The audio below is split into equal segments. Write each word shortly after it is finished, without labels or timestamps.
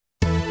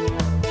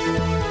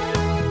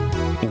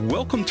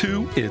Welcome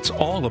to It's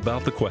All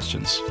About the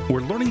Questions,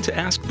 where learning to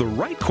ask the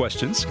right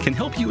questions can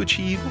help you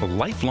achieve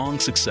lifelong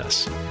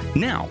success.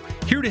 Now,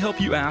 here to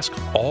help you ask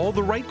all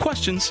the right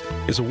questions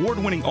is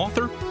award-winning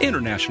author,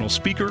 international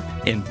speaker,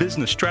 and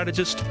business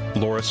strategist,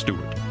 Laura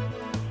Stewart.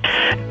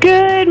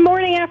 Good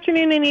morning,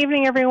 afternoon, and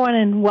evening, everyone,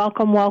 and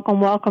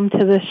welcome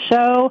to the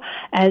show.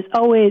 As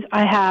always,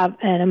 I have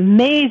an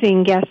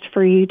amazing guest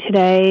for you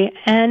today,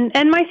 and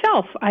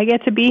myself. I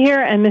get to be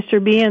here, and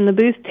Mr. B in the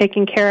booth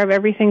taking care of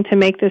everything to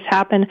make this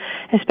happen,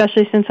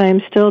 especially since I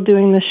am still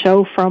doing the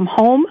show from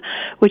home,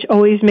 which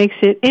always makes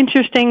it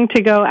interesting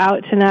to go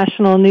out to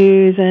national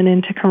news and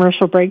into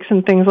commercial breaks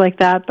and things like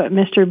that, but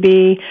Mr.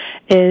 B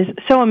is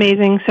so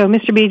amazing. So,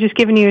 Mr. B, just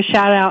giving you a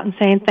shout-out and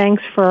saying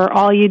thanks for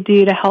all you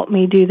do to help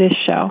me do this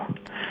show.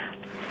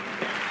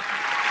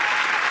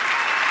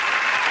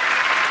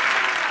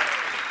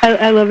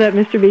 I love that,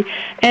 Mr. B.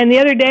 And the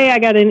other day I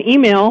got an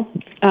email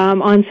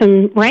on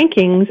some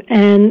rankings,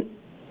 and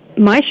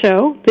my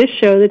show, this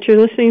show that you're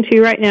listening to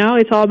right now,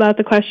 It's All About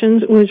the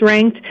Questions, was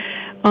ranked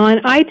on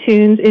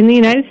iTunes in the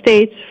United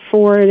States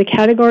for the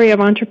category of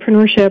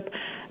entrepreneurship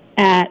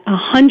at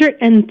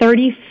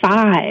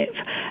 135.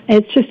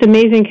 It's just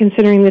amazing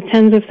considering the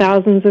tens of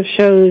thousands of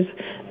shows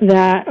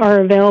that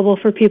are available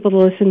for people to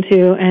listen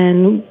to,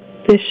 and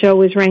this show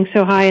was ranked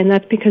so high, and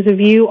that's because of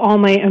you, all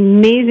my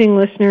amazing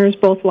listeners,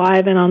 both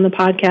live and on the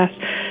podcast.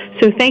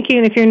 So thank you,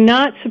 and if you're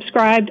not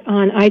subscribed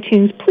on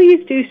iTunes,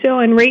 please do so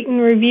and rate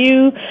and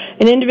review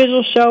an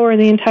individual show or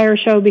the entire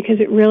show, because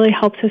it really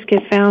helps us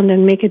get found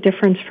and make a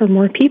difference for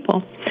more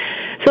people.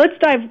 So let's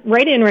dive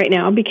right in right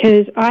now,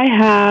 because I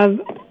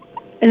have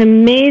an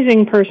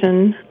amazing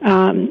person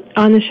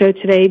on the show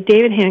today,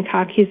 David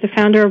Hancock. He's the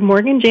founder of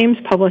Morgan James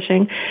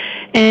Publishing,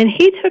 and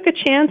he took a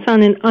chance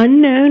on an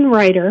unknown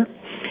writer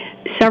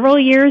several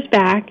years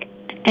back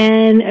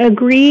and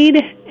agreed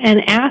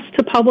and asked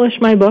to publish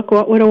my book,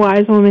 What Would a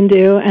Wise Woman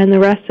Do? And the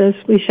rest, as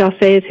we shall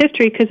say, is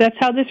history, because that's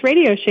how this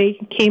radio show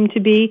came to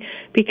be,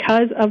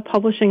 because of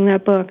publishing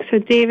that book. So,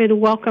 David,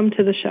 welcome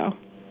to the show.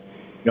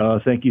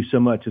 Thank you so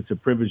much. It's a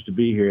privilege to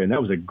be here, and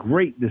that was a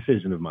great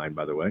decision of mine,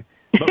 by the way.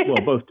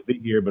 Both to be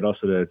here, but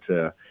also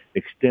to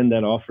extend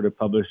that offer to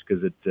publish,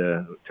 because it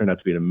turned out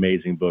to be an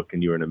amazing book,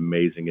 and you're an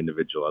amazing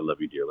individual. I love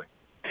you dearly.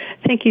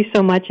 Thank you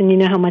so much, and you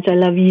know how much I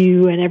love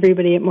you and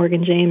everybody at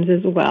Morgan James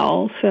as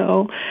well.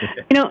 So,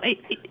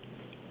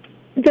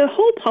 the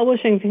whole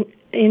publishing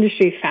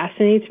industry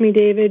fascinates me,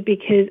 David,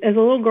 because as a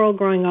little girl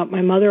growing up,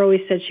 my mother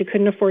always said she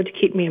couldn't afford to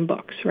keep me in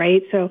books,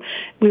 right? So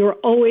we were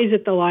always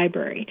at the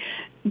library,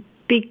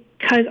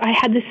 because I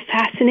had this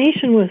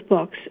fascination with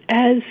books,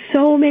 as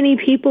so many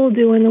people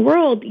do in the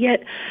world,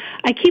 yet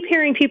I keep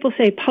hearing people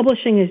say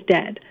publishing is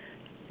dead.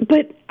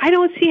 But I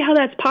don't see how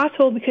that's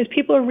possible, because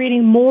people are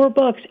reading more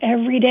books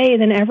every day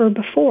than ever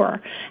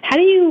before. How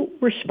do you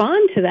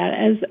respond to that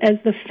as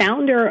the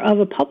founder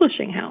of a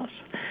publishing house?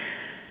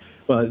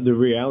 Well, the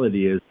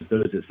reality is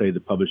those that say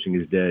the publishing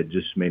is dead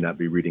just may not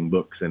be reading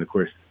books. And, of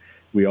course,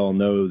 we all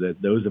know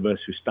that those of us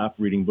who stop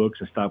reading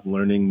books and stop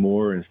learning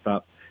more and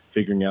stop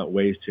figuring out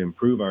ways to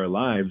improve our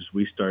lives,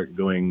 we start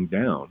going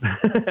down.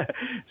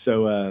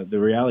 So the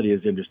reality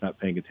is they're just not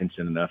paying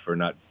attention enough, or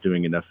not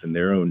doing enough in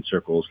their own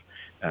circles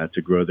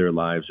to grow their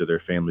lives or their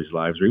families'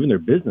 lives or even their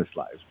business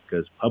lives,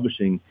 because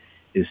publishing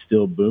is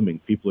still booming.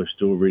 People are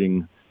still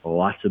reading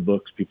lots of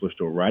books. People are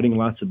still writing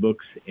lots of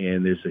books,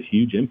 and there's a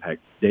huge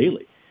impact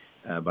daily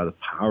by the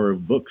power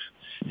of books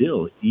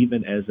still,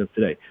 even as of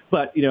today.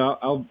 But,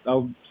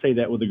 I'll say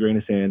that with a grain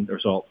of sand or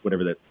salt,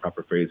 whatever that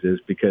proper phrase is,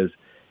 because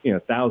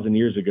 1,000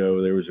 years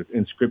ago, there was an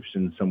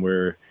inscription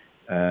somewhere,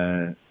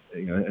 an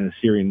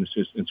Assyrian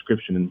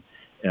inscription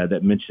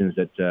that mentions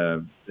that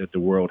the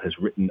world has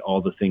written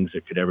all the things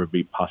that could ever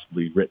be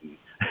possibly written.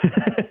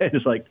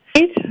 It's like,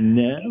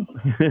 no,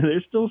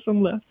 there's still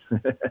some left.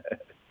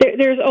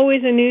 There's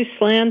always a new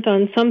slant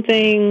on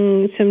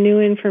something, some new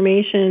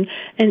information.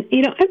 And,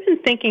 I've been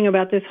thinking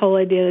about this whole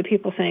idea that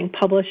people saying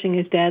publishing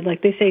is dead,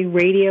 like they say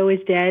radio is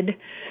dead.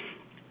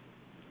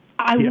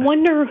 I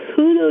wonder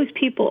who those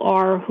people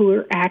are who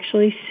are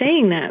actually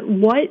saying that.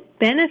 What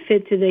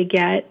benefit do they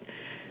get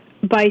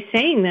by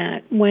saying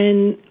that,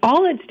 when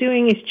all it's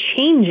doing is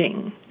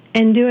changing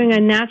and doing a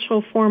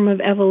natural form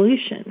of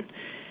evolution?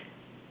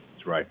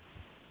 That's right.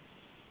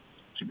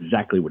 It's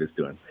exactly what it's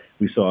doing.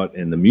 We saw it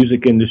in the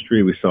music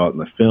industry. We saw it in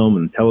the film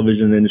and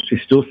television industry,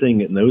 still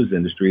seeing it in those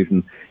industries.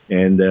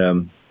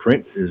 And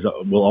print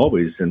will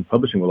always, and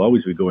publishing will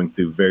always be going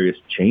through various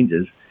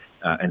changes.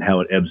 And how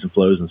it ebbs and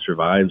flows and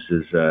survives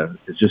is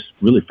just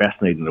really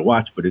fascinating to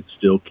watch, but it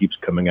still keeps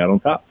coming out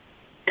on top.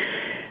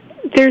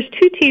 There's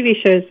two TV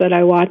shows that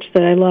I watch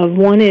that I love.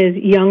 One is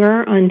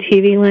Younger on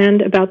TV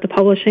Land, about the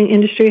publishing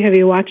industry. Have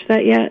you watched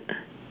that yet?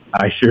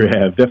 I sure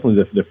have.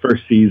 Definitely the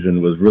first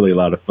season was really a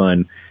lot of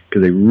fun,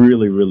 because they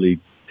really, really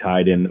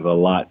tied in a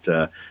lot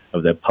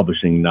of that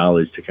publishing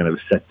knowledge to kind of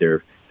set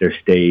their their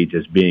stage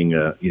as being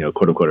a,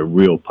 quote unquote, a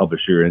real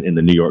publisher in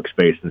the New York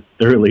space, and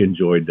thoroughly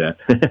enjoyed that.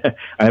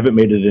 I haven't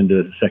made it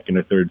into the second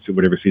or third,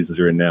 whatever seasons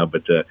are in now,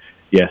 but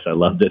yes, I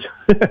loved it.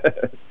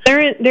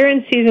 They're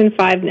in season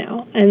 5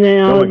 now, and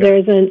then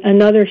there's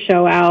another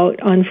show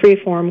out on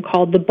Freeform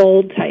called The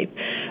Bold Type,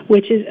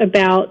 which is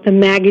about the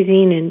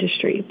magazine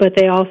industry. But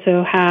they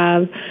also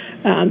have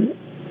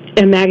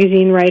a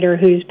magazine writer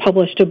who's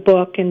published a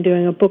book and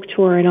doing a book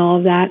tour and all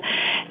of that.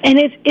 And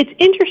it's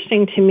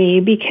interesting to me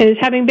because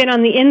having been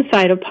on the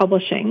inside of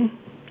publishing,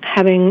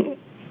 having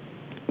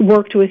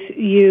worked with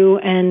you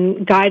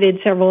and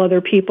guided several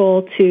other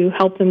people to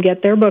help them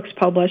get their books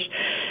published,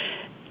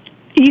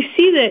 you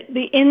see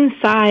the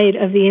inside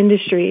of the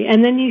industry,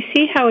 and then you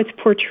see how it's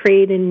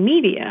portrayed in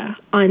media,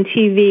 on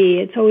TV.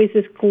 It's always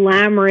this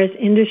glamorous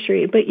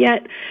industry. But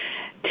yet,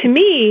 to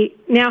me,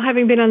 now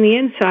having been on the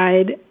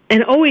inside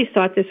and always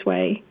thought this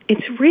way,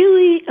 it's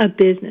really a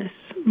business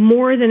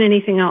more than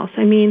anything else.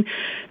 I mean,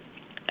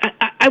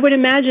 I would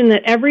imagine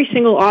that every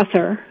single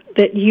author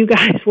that you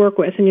guys work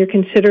with, and you're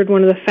considered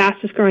one of the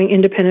fastest growing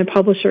independent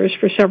publishers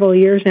for several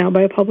years now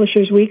by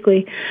Publishers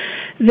Weekly,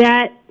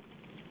 that's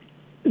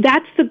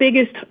the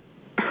biggest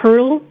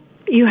hurdle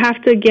you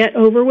have to get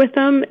over with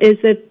them, is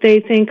that they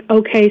think,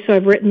 okay, so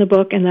I've written the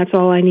book and that's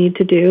all I need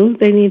to do.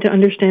 They need to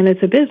understand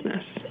it's a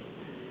business.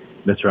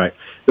 That's right.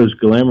 Those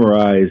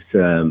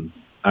glamorized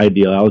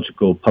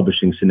ideological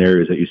publishing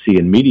scenarios that you see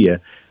in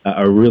media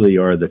are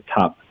the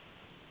top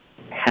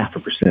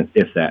 0.5%,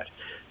 if that.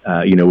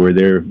 Where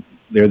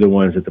they're the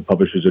ones that the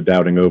publishers are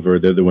doubting over,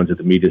 they're the ones that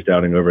the media's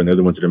doubting over, and they're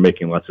the ones that are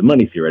making lots of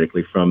money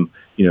theoretically from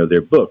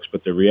their books.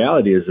 But the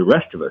reality is the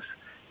rest of us,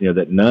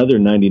 that another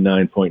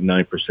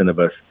 99.9% of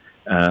us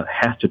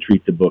have to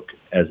treat the book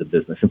as a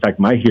business. In fact,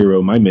 my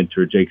hero, my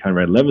mentor, J.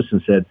 Conrad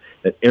Levison, said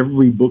that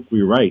every book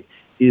we write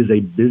is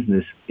a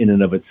business in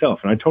and of itself.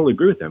 And I totally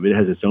agree with them. It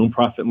has its own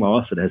profit and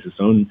loss. It has its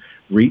own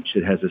reach.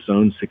 It has its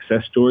own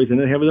success stories, and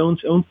it has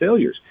its own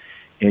failures.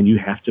 And you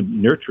have to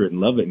nurture it and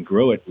love it and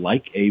grow it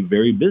like a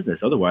very business.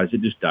 Otherwise,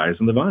 it just dies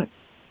on the vine.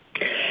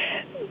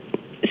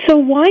 So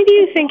why do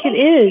you think it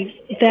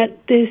is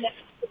that this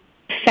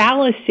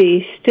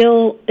fallacy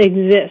still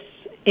exists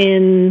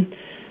in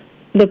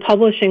the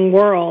publishing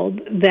world,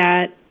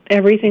 that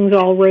everything's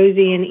all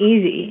rosy and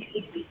easy?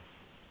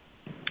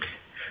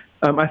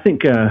 I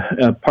think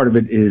part of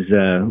it is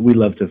we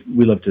love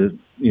to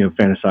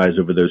fantasize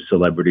over those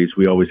celebrities.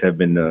 We always have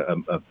been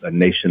a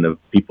nation of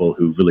people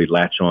who really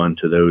latch on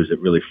to those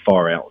that really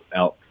far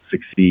out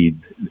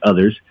succeed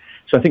others.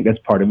 So I think that's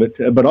part of it.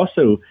 But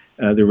also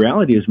the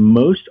reality is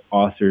most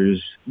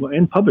authors,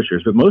 and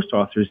publishers, but most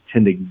authors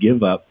tend to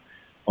give up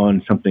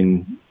on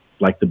something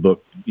like the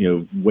book,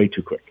 way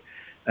too quick.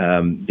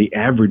 The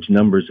average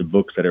numbers of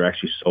books that are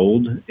actually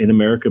sold in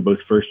America,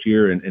 both first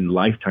year and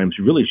lifetimes,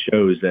 really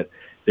shows that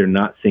they're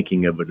not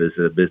thinking of it as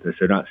a business.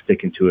 They're not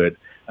sticking to it.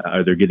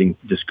 Or they're getting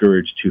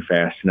discouraged too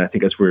fast. And I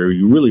think that's where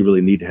you really,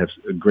 really need to have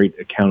a great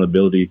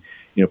accountability,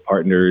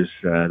 partners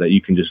that you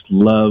can just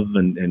love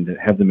and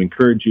have them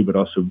encourage you, but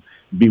also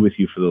be with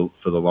you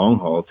for the long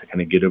haul to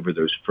kind of get over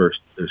those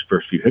first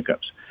few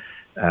hiccups.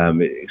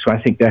 So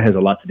I think that has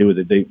a lot to do with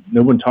it.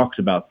 No one talks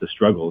about the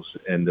struggles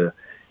and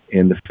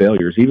the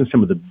failures. Even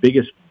some of the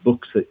biggest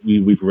books that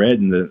we've read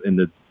in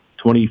the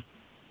 20th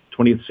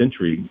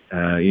century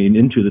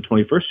into the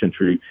 21st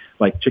century,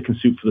 like Chicken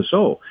Soup for the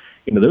Soul.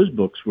 Those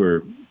books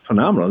were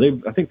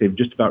phenomenal. I think they've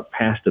just about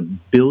passed 1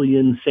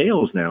 billion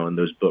sales now in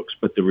those books.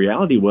 But the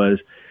reality was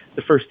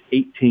the first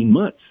 18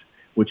 months,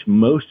 which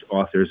most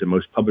authors and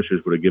most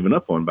publishers would have given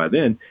up on by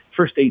then,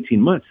 first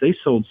 18 months, they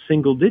sold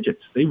single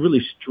digits. They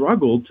really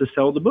struggled to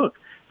sell the book.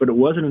 But it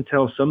wasn't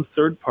until some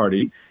third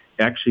party,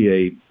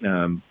 actually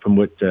from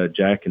what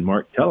Jack and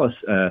Mark tell us,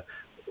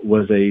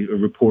 was a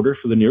reporter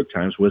for the New York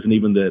Times, wasn't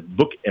even the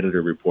book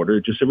editor reporter,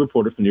 just a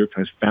reporter from the New York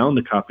Times, found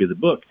the copy of the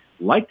book,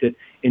 liked it,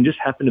 and just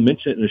happened to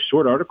mention it in a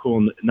short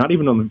article, not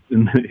even on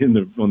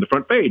the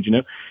front page,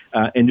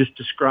 and just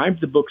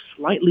described the book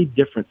slightly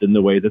different than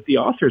the way that the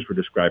authors were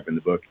describing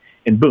the book,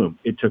 and boom,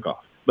 it took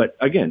off. But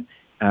again,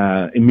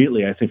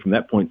 immediately, I think from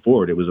that point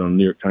forward, it was on the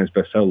New York Times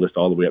bestseller list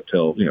all the way up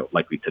till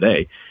likely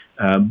today.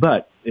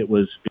 But it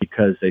was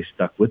because they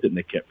stuck with it and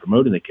they kept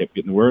promoting, they kept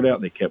getting the word out,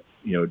 and they kept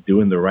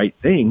doing the right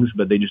things,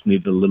 but they just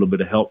needed a little bit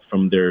of help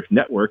from their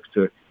networks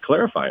to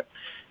clarify it.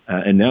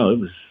 And now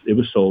it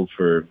was sold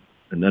for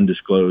an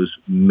undisclosed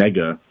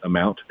mega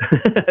amount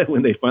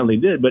when they finally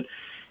did. But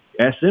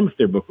ask them if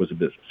their book was a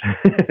business,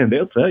 and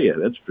they'll tell you,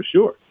 that's for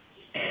sure.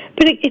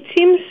 But it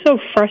seems so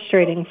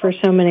frustrating for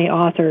so many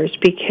authors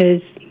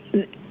because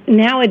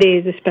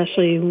nowadays,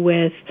 especially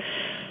with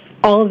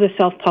all of the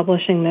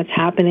self-publishing that's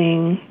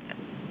happening,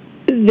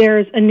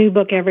 there's a new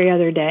book every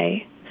other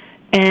day.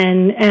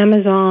 And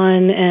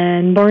Amazon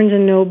and Barnes &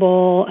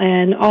 Noble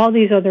and all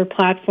these other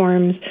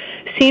platforms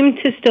seem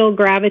to still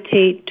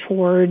gravitate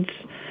towards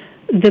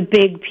the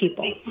big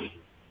people.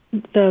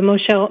 The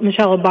Michelle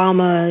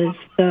Obamas,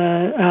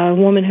 the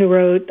woman who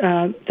wrote,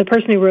 the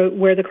person who wrote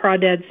Where the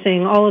Crawdads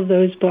Sing, all of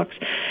those books.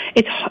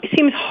 It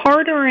seems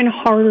harder and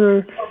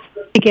harder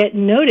to get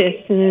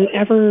noticed in an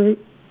ever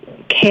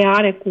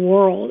chaotic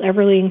world,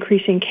 everly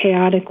increasing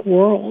chaotic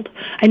world.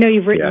 I know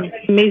you've written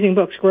amazing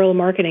books, Guerrilla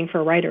Marketing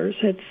for Writers.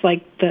 It's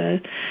like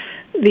the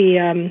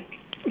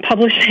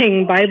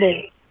publishing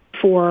Bible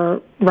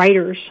for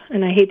writers,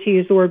 and I hate to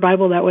use the word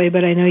Bible that way,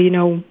 but I know you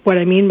know what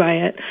I mean by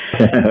it.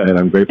 And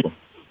I'm grateful.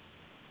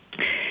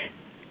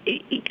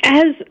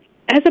 As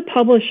a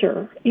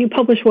publisher, you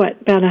publish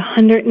what, about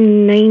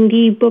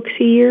 190 books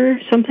a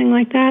year, something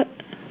like that?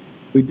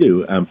 We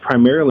do,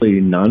 primarily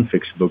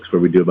nonfiction books,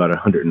 where we do about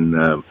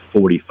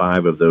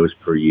 145 of those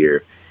per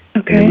year.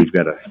 Okay. And we've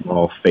got a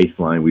small faith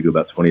line. We do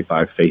about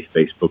 25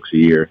 faith-based books a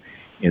year,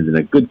 and then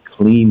a good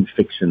clean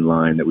fiction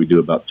line that we do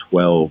about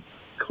 12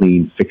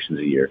 clean fictions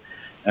a year.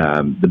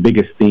 The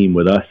biggest theme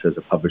with us as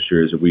a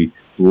publisher is that we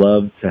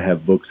love to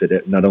have books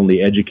that not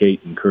only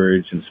educate,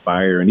 encourage,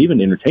 inspire, and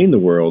even entertain the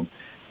world,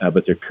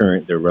 but they're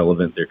current, they're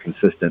relevant, they're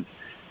consistent,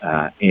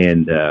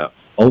 and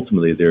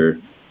ultimately they're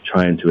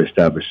trying to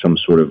establish some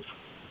sort of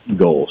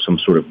goal, some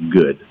sort of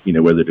good,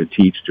 whether to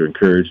teach, to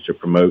encourage, to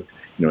promote,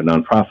 a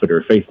nonprofit or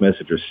a faith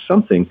message or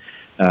something,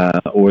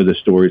 or the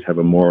stories have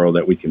a moral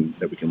that we can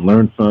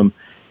learn from.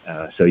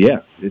 So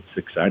it's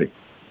exciting.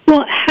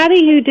 Well, how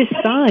do you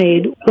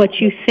decide what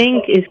you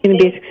think is going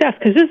to be a success?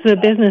 Because this is a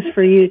business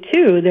for you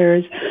too.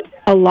 There's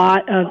a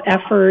lot of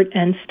effort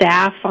and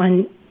staff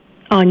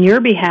on your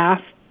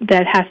behalf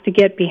that has to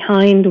get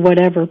behind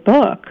whatever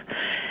book.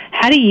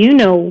 How do you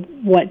know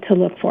what to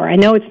look for? I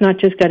know it's not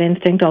just gut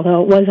instinct,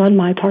 although it was on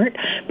my part.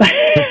 But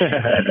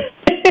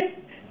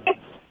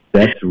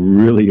That's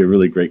really a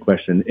really great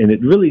question. And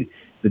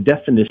the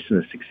definition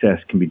of success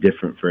can be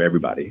different for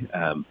everybody.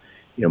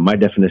 My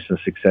definition of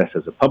success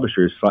as a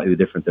publisher is slightly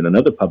different than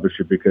another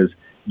publisher, because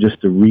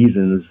just the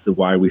reasons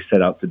why we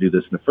set out to do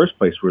this in the first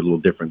place were a little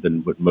different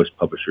than what most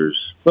publishers,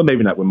 well,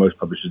 maybe not what most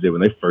publishers did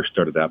when they first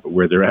started out, but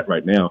where they're at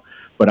right now.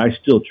 But I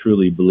still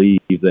truly believe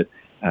that,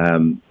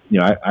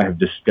 I have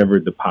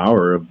discovered the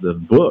power of the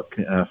book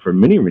for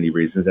many, many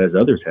reasons, as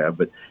others have,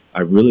 but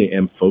I really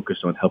am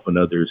focused on helping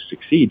others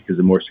succeed, because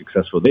the more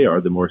successful they are,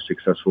 the more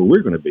successful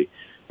we're going to be.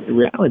 The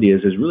reality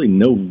is there's really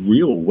no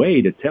real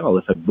way to tell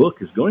if a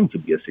book is going to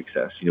be a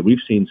success.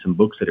 We've seen some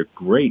books that are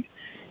great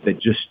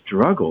that just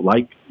struggle,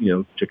 like,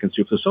 Chicken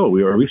Soup for the Soul.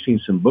 We've seen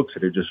some books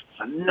that are just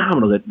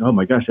phenomenal that, oh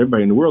my gosh,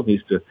 everybody in the world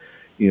needs to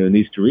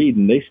read,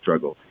 and they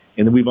struggle.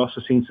 And then we've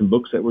also seen some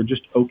books that were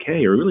just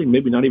okay, or really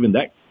maybe not even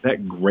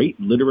that great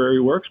literary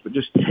works, but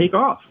just take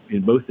off,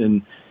 both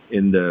in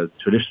the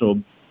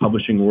traditional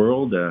publishing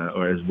world,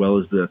 or as well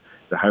as the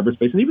hybrid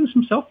space, and even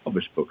some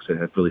self-published books that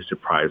have really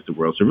surprised the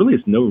world. So really,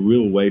 it's no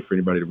real way for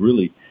anybody to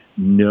really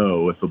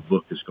know if a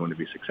book is going to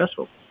be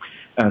successful.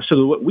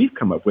 So what we've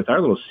come up with, our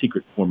little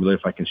secret formula,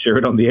 if I can share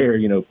it on the air,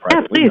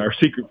 privately, our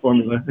secret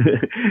formula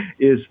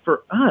is,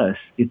 for us,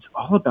 it's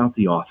all about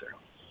the author.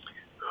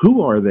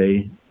 Who are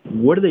they?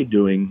 What are they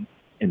doing?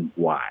 And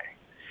why?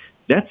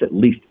 That's at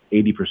least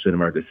 80%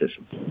 of our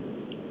decisions.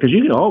 Because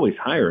you can always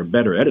hire a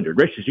better editor.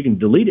 Gracious, you can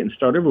delete it and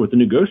start over with a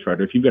new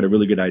ghostwriter if you've got a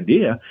really good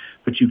idea,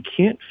 but you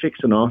can't fix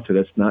an author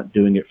that's not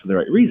doing it for the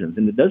right reasons.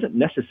 And it doesn't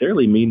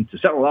necessarily mean to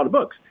sell a lot of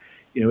books.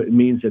 It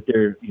means that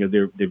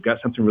they've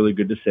got something really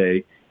good to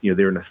say.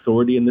 They're an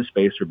authority in this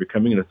space, or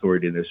becoming an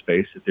authority in this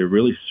space, that they're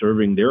really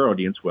serving their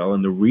audience well,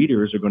 and the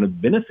readers are going to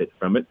benefit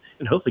from it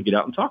and hopefully get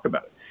out and talk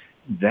about it.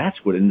 That's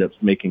what ends up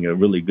making a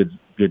really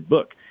good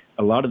book.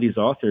 A lot of these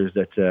authors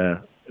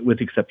that, with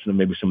the exception of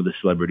maybe some of the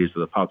celebrities or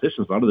the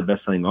politicians, a lot of the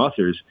best-selling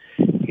authors,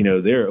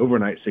 their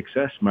overnight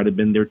success might have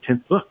been their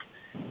 10th book.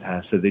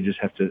 So they just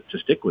have to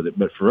stick with it.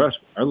 But for us,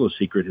 our little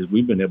secret is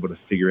we've been able to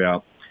figure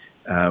out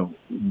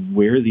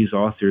where these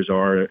authors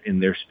are in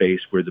their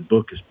space, where the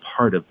book is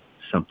part of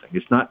something.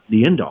 It's not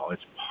the end-all.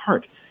 It's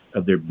part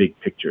of their big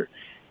picture.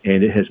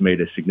 And it has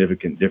made a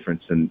significant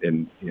difference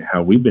in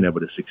how we've been able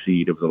to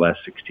succeed over the last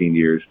 16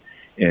 years,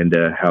 and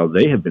how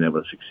they have been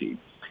able to succeed.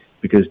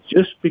 Because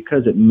just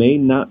because it may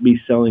not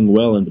be selling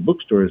well in the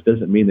bookstores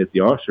doesn't mean that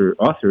the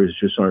authors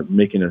just aren't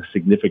making a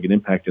significant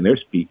impact in their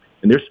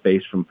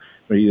space, from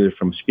either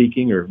from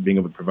speaking or being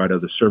able to provide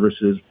other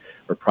services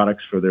or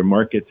products for their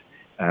market,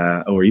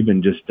 or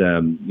even just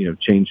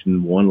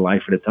changing one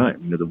life at a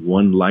time. The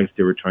one life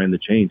they were trying to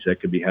change, that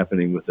could be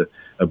happening with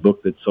a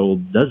book that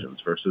sold dozens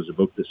versus a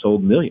book that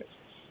sold millions.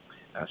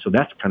 So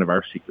that's kind of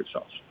our secret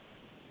sauce.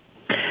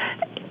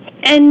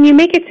 And you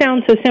make it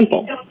sound so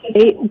simple,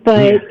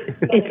 but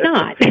it's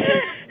not.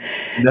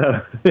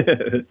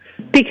 No.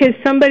 Because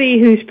somebody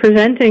who's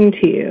presenting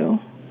to you,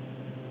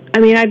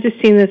 I've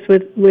just seen this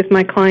with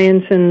my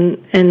clients,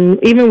 and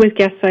even with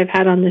guests I've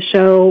had on the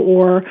show,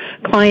 or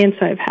clients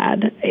I've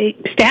had,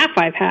 staff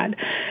I've had,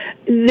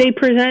 they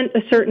present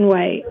a certain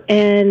way,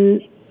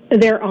 and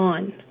they're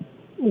on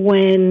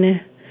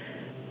when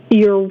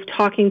you're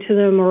talking to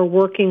them or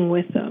working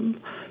with them.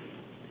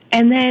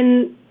 And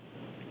then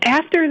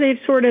after they've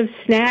sort of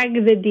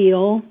snagged the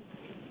deal,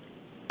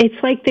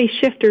 it's like they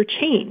shift or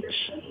change.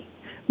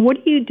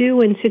 What do you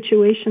do in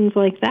situations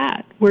like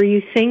that, where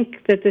you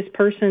think that this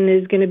person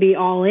is going to be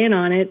all in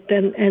on it,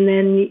 and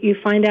then you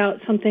find out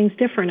something's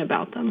different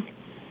about them?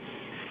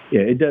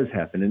 Yeah, it does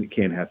happen, and it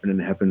can happen,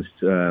 and it happens,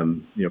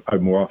 probably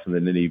more often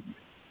than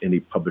any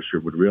publisher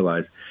would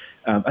realize.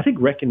 I think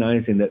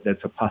recognizing that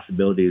that's a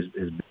possibility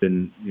has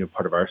been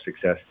part of our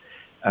success.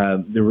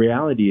 The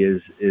reality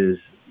is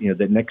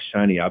that next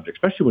shiny object,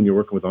 especially when you're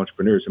working with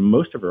entrepreneurs, and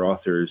most of our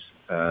authors,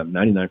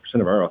 99%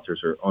 of our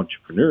authors are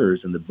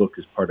entrepreneurs, and the book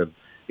is part of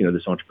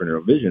this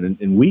entrepreneurial vision.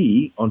 And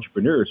we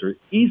entrepreneurs are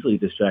easily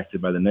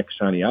distracted by the next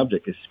shiny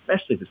object,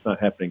 especially if it's not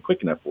happening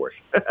quick enough for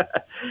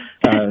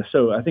us.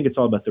 So I think it's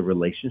all about the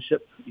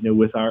relationship,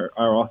 with our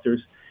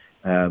authors,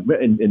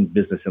 in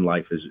business and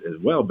life as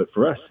well. But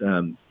for us,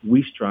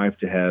 we strive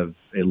to have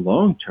a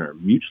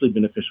long-term, mutually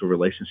beneficial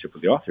relationship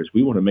with the authors.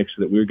 We want to make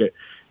sure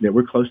that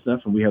we're close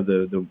enough, and we have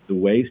the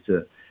ways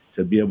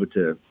to be able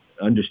to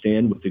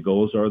understand what the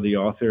goals are of the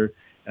author,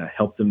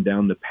 help them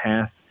down the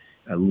path,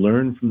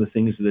 learn from the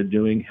things that they're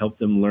doing, help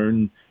them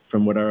learn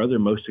from what our other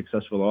most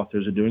successful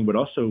authors are doing, but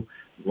also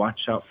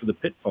watch out for the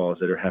pitfalls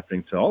that are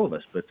happening to all of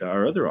us, but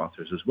our other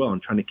authors as well,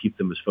 and trying to keep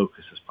them as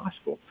focused as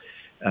possible.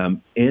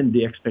 And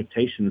the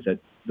expectations that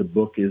the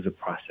book is a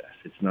process.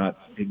 It's not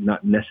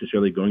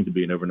necessarily going to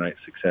be an overnight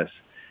success,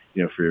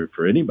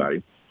 for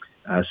anybody.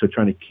 So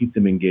trying to keep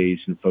them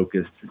engaged and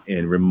focused,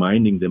 and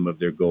reminding them of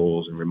their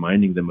goals, and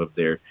reminding them of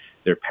their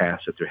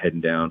paths that they're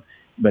heading down.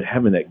 But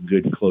having that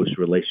good, close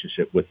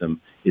relationship with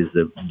them is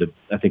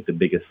I think the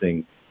biggest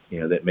thing,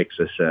 that makes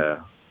us,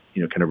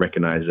 kind of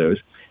recognize those.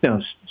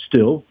 Now,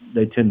 still,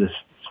 they tend to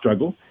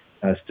struggle.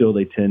 Still,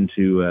 they tend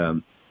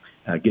to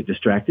get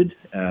distracted.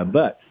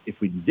 But if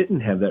we didn't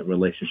have that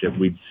relationship,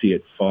 we'd see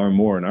it far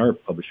more in our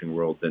publishing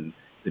world than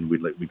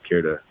we'd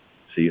care to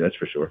see. That's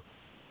for sure.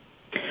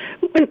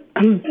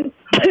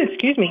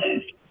 Excuse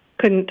me.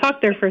 Couldn't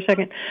talk there for a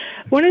second.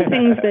 One of the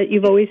things that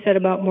you've always said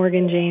about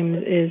Morgan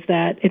James is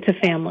that it's a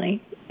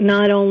family.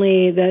 Not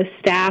only the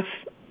staff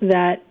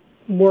that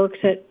works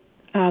at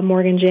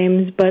Morgan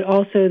James, but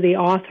also the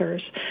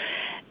authors.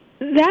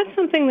 That's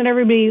something that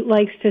everybody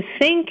likes to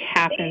think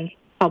happens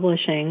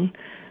publishing,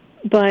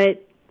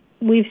 but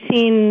we've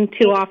seen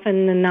too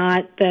often than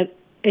not that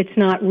it's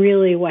not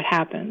really what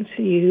happens.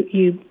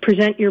 You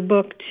present your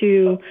book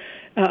to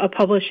a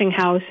publishing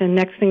house, and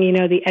next thing you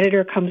know, the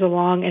editor comes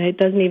along, and it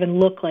doesn't even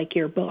look like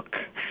your book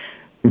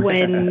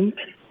when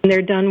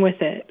they're done with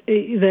it.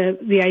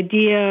 The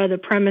idea, the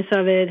premise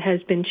of it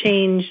has been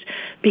changed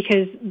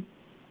because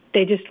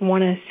they just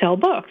want to sell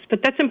books.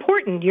 But that's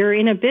important. You're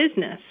in a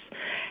business.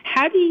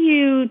 How do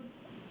you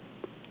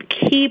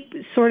keep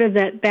sort of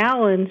that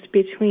balance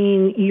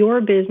between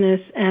your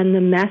business and the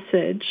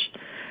message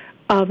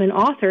of an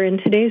author in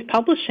today's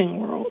publishing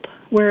world,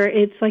 where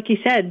it's, like you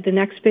said, the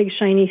next big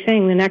shiny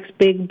thing, the next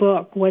big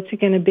book? What's it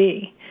going to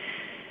be?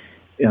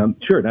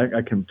 Sure, and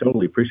I can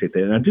totally appreciate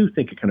that. And I do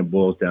think it kind of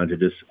boils down to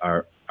just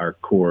our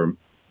core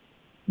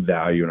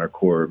value and our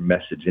core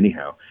message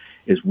anyhow,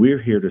 is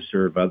we're here to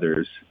serve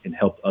others and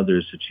help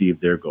others achieve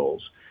their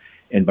goals.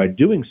 And by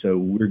doing so,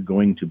 we're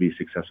going to be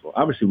successful.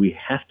 Obviously, we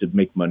have to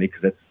make money,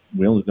 because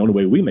the only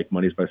way we make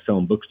money is by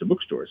selling books to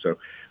bookstores. So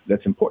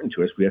that's important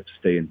to us. We have to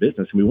stay in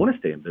business, and we want to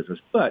stay in business.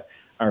 But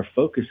our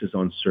focus is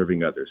on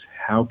serving others.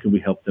 How can we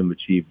help them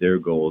achieve their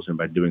goals? And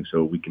by doing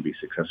so, we can be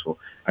successful.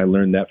 I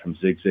learned that from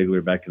Zig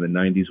Ziglar back in the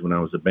 90s when I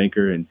was a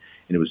banker, and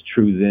it was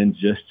true then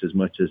just as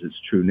much as it's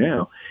true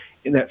now.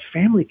 And that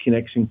family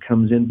connection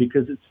comes in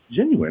because it's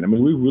genuine. I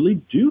mean, we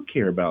really do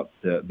care about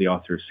the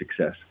author's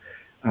success.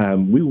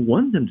 We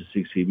want them to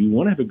succeed. We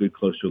want to have a good,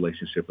 close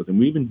relationship with them.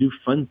 We even do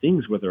fun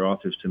things with our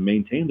authors to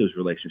maintain those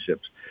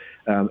relationships.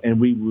 And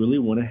we really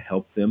want to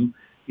help them,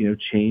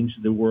 change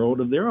the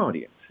world of their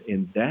audience.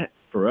 And that,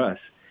 for us,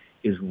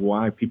 is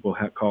why people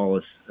call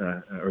us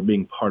or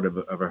being part of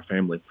our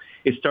family.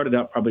 It started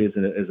out probably as a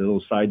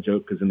little side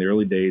joke, because in the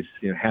early days,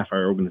 half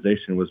our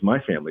organization was my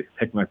family.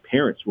 Heck, my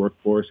parents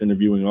worked for us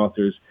interviewing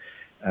authors.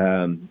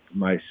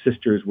 My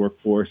sisters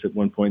worked for us at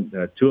one point.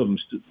 Two of them,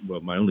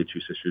 my only two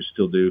sisters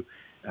still do.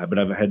 But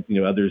I've had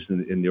others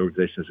in the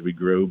organization as we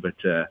grew. But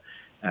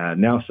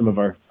now some of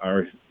our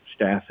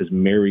staff has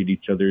married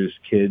each other's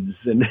kids,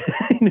 and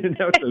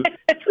so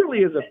it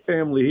really is a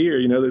family here.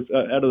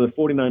 Out of the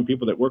 49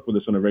 people that work with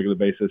us on a regular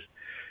basis,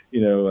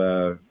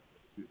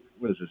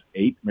 what is this,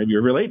 8 maybe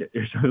are related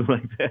or something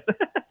like that.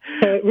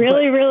 So it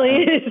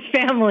really is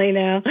family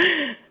now.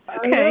 Okay.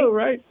 I know,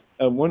 right?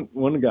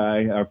 One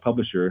guy, our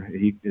publisher,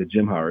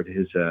 Jim Howard,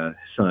 his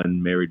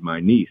son married my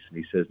niece, and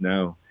he says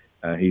now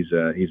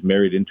he's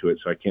married into it,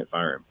 so I can't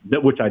fire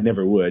him. Which I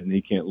never would, and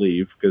he can't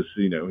leave because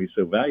he's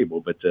so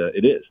valuable. But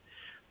it is.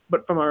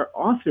 But from our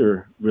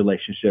author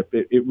relationship,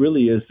 it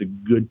really is the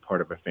good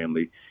part of our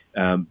family.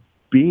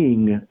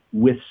 Being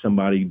with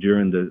somebody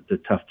during the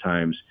tough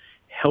times,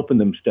 helping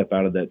them step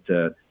out of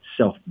that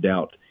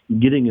self-doubt,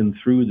 getting them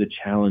through the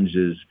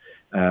challenges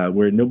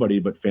where nobody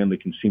but family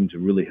can seem to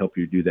really help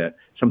you do that.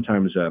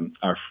 Sometimes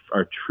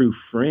our true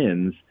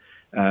friends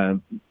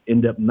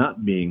end up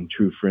not being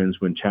true friends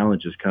when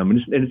challenges come.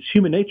 And it's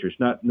human nature. It's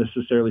not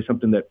necessarily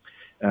something that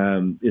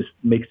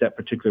makes that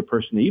particular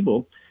person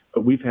evil,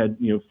 But we've had,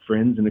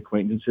 friends and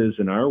acquaintances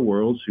in our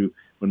worlds who,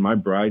 when my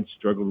bride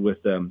struggled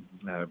with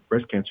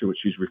breast cancer, which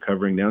she's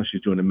recovering now,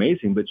 she's doing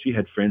amazing, but she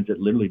had friends that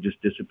literally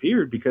just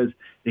disappeared because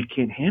they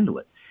can't handle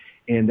it.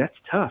 And that's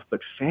tough,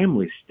 but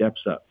family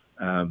steps up.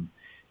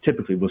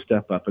 Typically will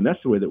step up, and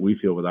that's the way that we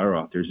feel with our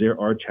authors. There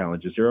are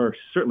challenges. There are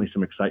certainly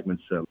some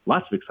excitements,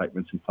 lots of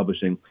excitements in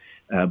publishing,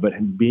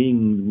 but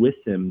being with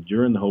them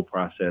during the whole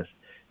process,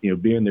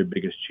 being their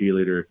biggest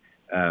cheerleader,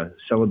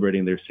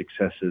 celebrating their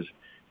successes,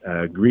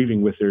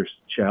 grieving with their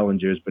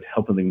challenges, but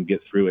helping them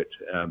get through it.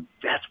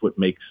 That's what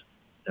makes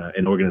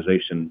an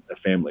organization a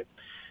family.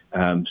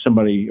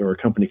 Somebody or a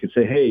company could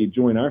say, hey,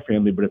 join our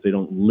family, but if they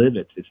don't live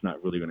it, it's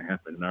not really going to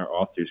happen. And our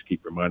authors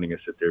keep reminding us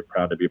that they're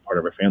proud to be a part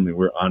of our family.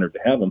 We're honored to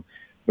have them,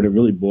 but it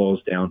really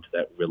boils down to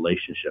that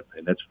relationship.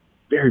 And that's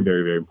very,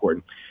 very, very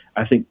important.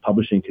 I think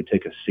publishing could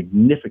take a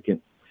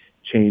significant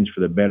change for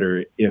the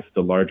better if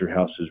the larger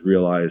houses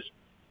realize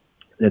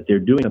that they're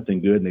doing something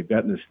good and they've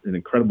gotten an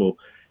incredible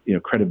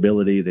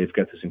credibility. They've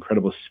got this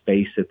incredible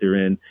space that they're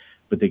in,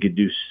 but they could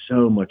do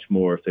so much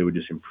more if they would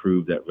just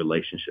improve that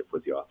relationship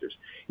with the authors.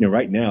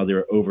 Right now there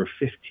are over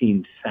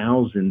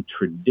 15,000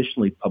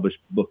 traditionally published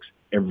books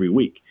every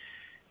week.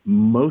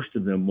 Most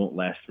of them won't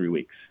last 3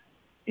 weeks.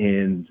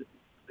 And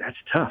that's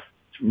tough.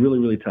 It's really,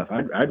 really tough.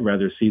 I'd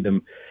rather see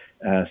them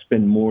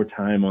spend more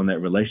time on that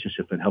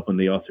relationship and helping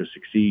the author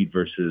succeed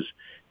versus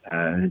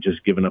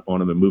just giving up on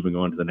them and moving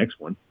on to the next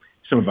one.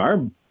 Some of our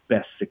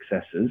best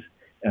successes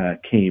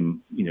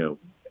came,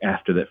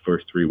 after that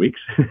first 3 weeks,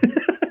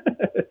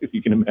 if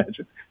you can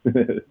imagine.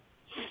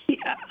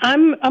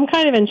 I'm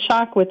kind of in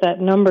shock with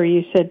that number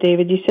you said,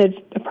 David. You said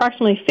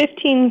approximately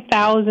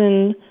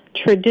 15,000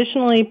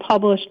 traditionally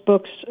published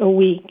books a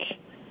week.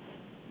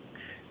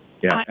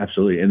 Yeah,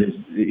 absolutely. And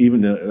there's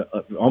even an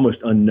almost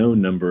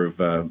unknown number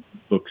of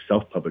books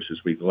self-published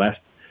this week. The last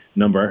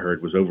number I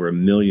heard was over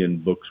 1 million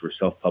books were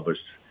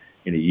self-published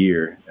in a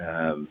year.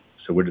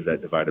 So what does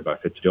that divide by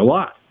 50? A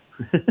lot.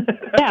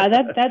 Yeah,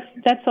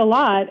 that's a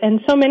lot.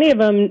 And so many of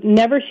them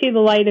never see the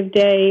light of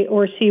day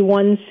or see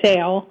one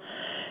sale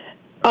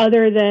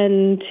other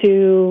than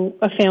to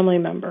a family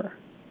member.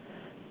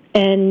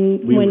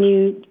 And when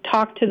you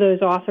talk to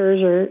those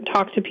authors or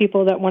talk to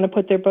people that want to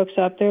put their books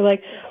up, they're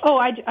like, oh,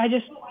 I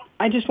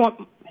just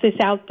want this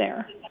out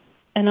there.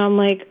 And I'm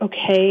like,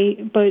 okay,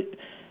 but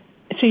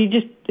so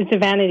it's a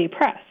vanity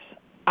press.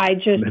 I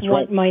just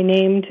want my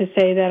name to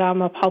say that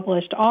I'm a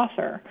published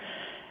author.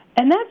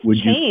 And that's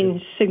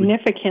changed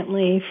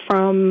significantly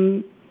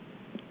from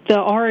the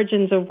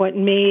origins of what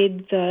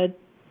made the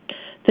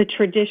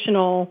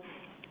traditional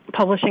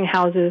publishing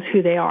houses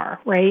who they are,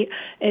 right?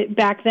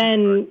 Back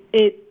then,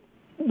 it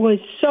was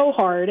so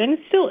hard, and it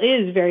still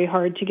is very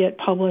hard to get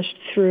published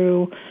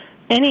through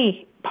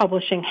any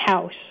publishing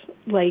house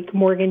like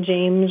Morgan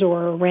James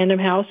or Random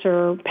House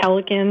or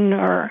Pelican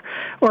or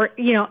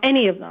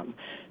any of them,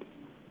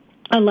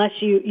 unless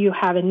you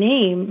have a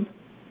name.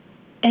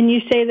 And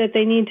you say that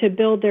they need to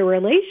build their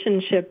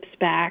relationships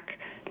back.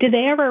 Did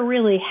they ever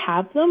really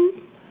have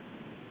them?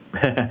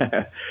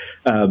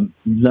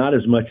 Not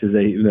as much as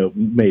they,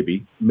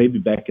 maybe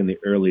back in the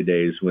early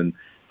days when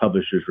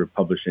publishers were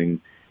publishing,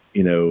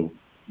 very,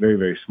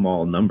 very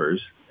small numbers.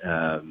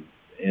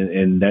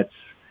 And that's,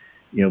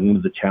 one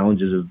of the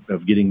challenges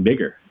of getting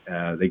bigger.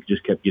 They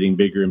just kept getting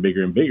bigger and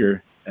bigger and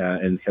bigger.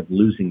 And kept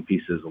losing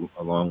pieces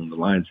along the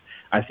lines.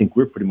 I think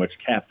we're pretty much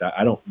capped.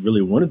 I don't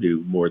really want to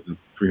do more than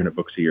 300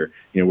 books a year.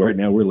 Right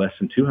now we're less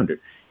than 200.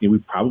 We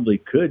probably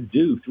could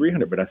do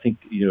 300, but I think,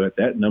 at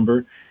that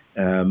number,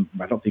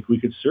 I don't think we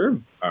could serve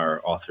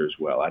our authors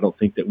well. I don't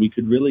think that we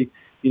could really,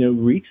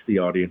 reach the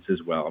audience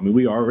as well. I mean,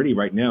 we already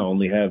right now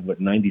only have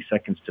 90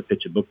 seconds to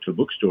pitch a book to a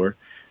bookstore,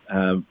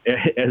 as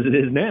it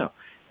is now.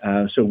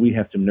 So we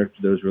have to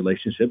nurture those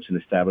relationships and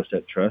establish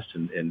that trust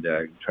and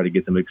try to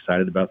get them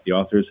excited about the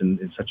authors. And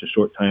in such a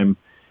short time,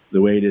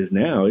 the way it is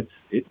now,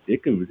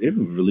 it could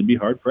really be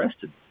hard pressed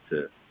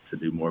to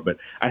do more. But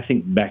I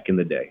think back in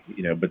the day,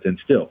 but then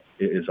still,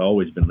 it's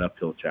always been an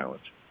uphill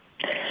challenge.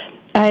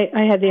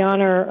 I had the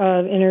honor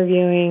of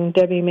interviewing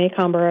Debbie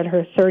Macomber at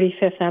her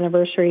 35th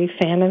anniversary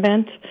fan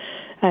event.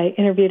 I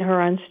interviewed her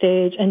on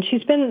stage, and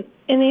she's been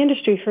in the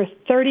industry for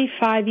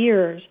 35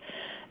 years.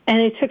 And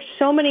it took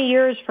so many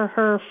years for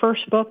her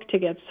first book to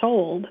get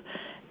sold.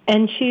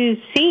 And she's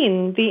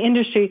seen the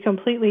industry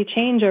completely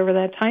change over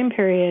that time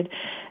period.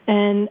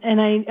 And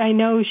I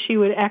know she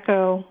would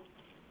echo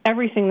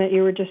everything that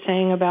you were just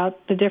saying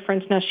about the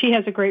difference. Now, she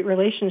has a great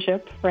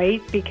relationship,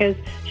 right? Because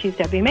she's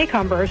Debbie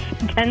Macomber,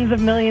 tens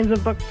of millions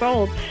of books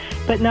sold.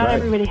 But not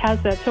everybody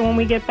has that. So when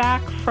we get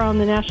back from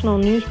the National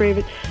News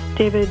Break,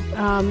 David,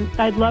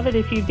 I'd love it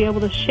if you'd be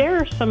able to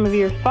share some of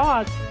your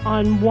thoughts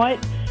on what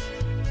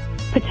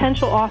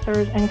potential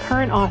authors and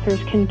current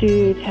authors can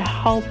do to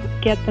help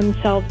get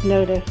themselves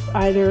noticed,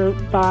 either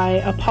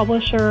by a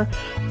publisher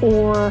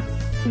or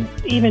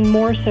even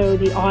more so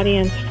the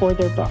audience for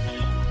their books.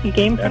 You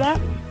game for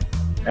that?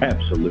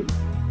 Absolutely.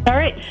 All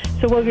right.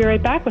 So we'll be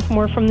right back with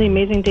more from the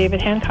amazing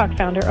David Hancock,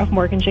 founder of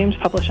Morgan James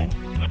Publishing.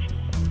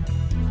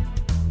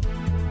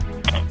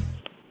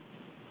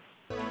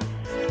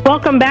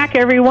 Welcome back,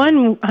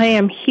 everyone. I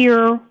am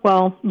here,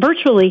 well,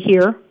 virtually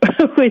here,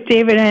 with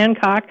David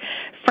Hancock,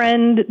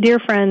 dear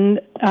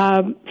friend,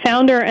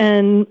 founder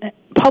and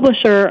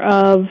publisher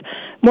of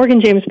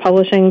Morgan James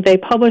Publishing. They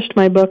published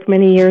my book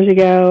many years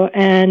ago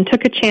and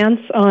took a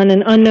chance on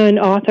an unknown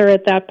author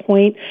at that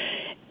point.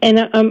 And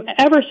I'm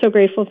ever so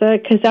grateful for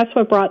that, because that's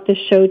what brought this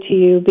show to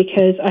you,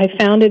 because I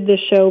founded this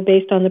show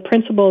based on the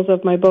principles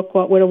of my book,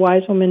 What Would a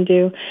Wise Woman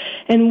Do?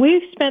 And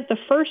we've spent the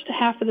first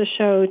half of the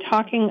show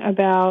talking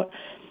about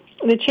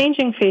the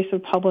changing face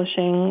of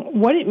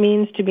publishing, what it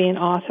means to be an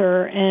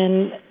author,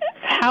 and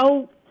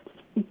how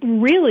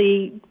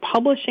really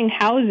publishing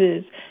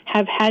houses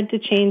have had to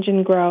change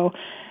and grow.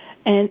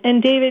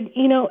 And David,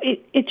 you know,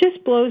 it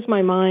just blows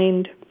my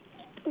mind,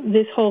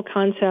 this whole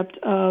concept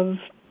of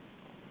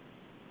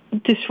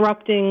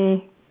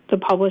disrupting the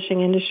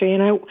publishing industry.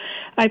 And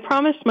I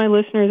promised my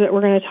listeners that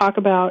we're going to talk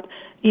about,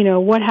 you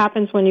know, what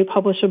happens when you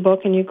publish a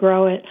book and you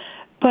grow it.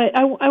 But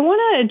I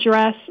want to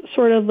address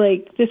sort of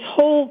like this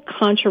whole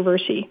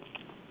controversy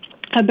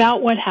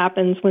about what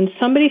happens when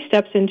somebody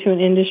steps into an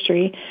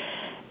industry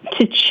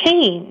to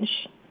change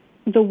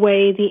the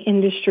way the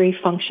industry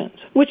functions,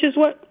 which is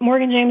what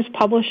Morgan James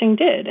Publishing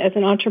did as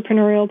an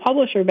entrepreneurial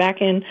publisher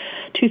back in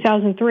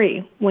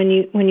 2003 when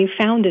you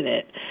founded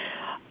it.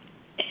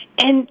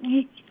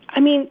 And I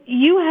mean,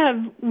 you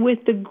have,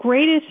 with the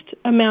greatest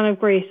amount of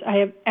grace I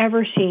have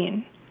ever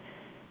seen,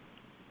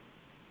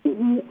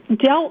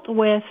 dealt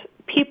with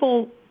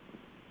people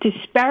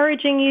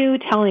disparaging you,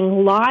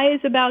 telling lies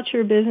about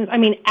your business. I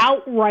mean,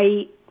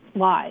 outright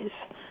lies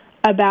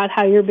about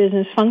how your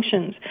business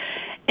functions.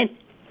 And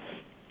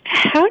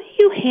how do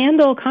you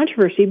handle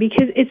controversy?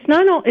 Because it's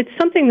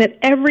something that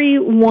every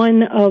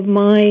one of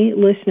my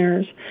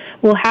listeners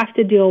will have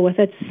to deal with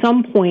at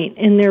some point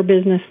in their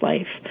business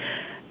life.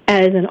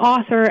 As an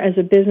author, as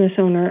a business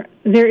owner,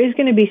 there is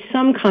going to be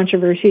some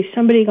controversy,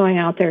 somebody going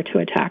out there to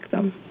attack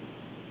them.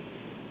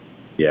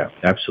 Yeah,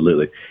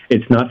 absolutely.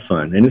 It's not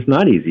fun, and it's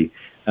not easy,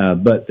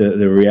 but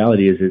the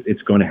reality is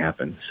it's going to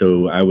happen.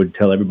 So I would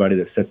tell everybody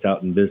that sets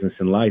out in business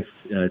and life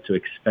to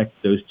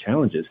expect those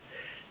challenges.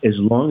 As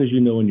long as you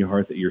know in your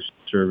heart that you're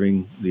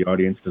serving the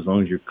audience, as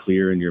long as you're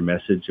clear in your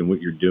message and what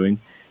you're doing,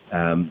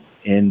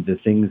 and the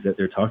things that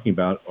they're talking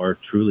about are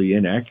truly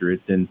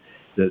inaccurate, then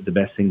the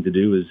best thing to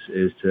do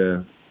is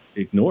to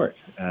ignore it.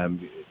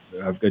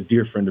 I've got a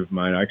dear friend of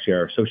mine, actually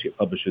our associate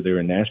publisher there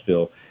in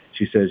Nashville.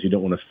 She says you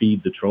don't want to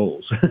feed the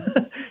trolls,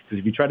 because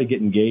if you try to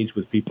get engaged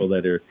with people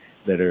that are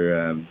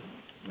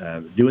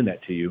doing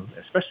that to you,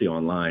 especially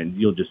online,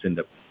 you'll just end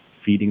up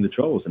feeding the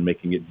trolls and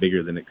making it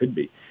bigger than it could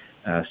be.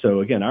 So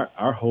again,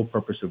 our whole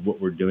purpose of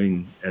what we're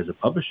doing as a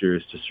publisher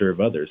is to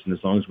serve others, and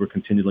as long as we're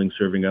continually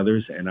serving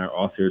others and our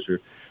authors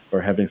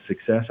are having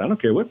success, I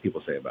don't care what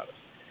people say about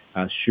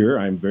us. Sure,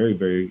 I'm very,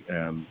 very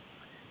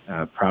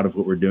proud of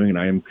what we're doing, and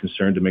I am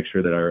concerned to make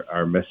sure that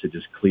our message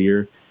is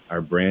clear, our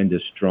brand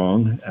is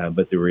strong,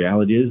 but the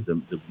reality is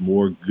the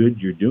more good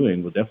you're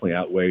doing will definitely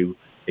outweigh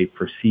a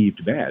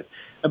perceived bad.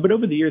 But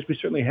over the years, we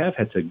certainly have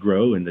had to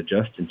grow and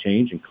adjust and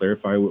change and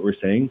clarify what we're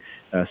saying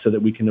so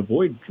that we can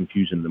avoid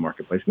confusion in the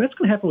marketplace. And that's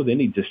going to happen with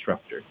any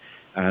disruptor.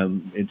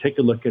 And take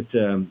a look at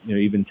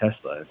even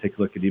Tesla. Take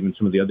a look at even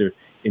some of the other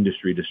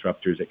industry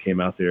disruptors that came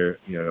out there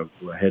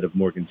ahead of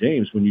Morgan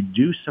James. When you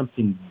do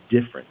something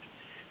different,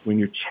 when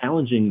you're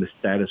challenging the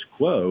status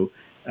quo,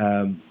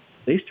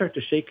 they start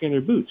to shake in their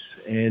boots,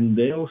 and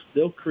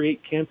they'll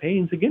create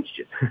campaigns against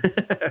you.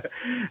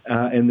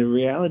 And the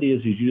reality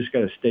is you just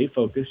got to stay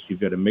focused. You've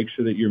got to make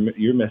sure that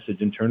your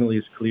message internally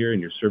is clear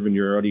and you're serving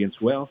your audience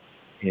well,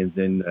 and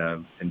then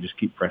and just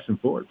keep pressing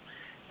forward.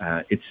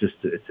 It's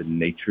the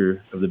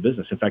nature of the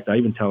business. In fact, I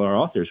even tell our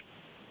authors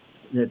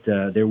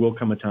that there will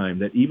come a time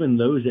that even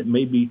those that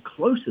may be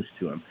closest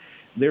to them,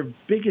 their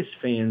biggest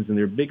fans and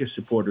their biggest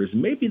supporters,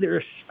 maybe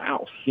their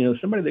spouse,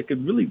 somebody that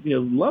could really,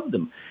 love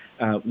them.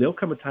 There'll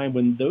come a time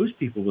when those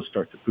people will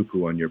start to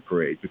poo-poo on your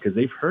parade because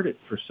they've heard it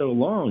for so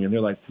long, and they're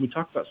like, "Can we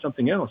talk about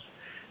something else?"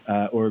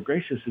 Or,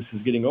 "Gracious, this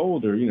is getting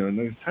old," or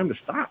 "It's time to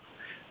stop."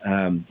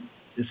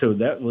 So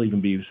that will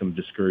even be some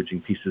discouraging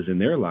pieces in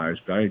their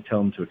lives. But I tell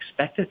them to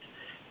expect it,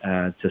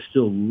 to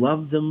still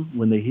love them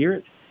when they hear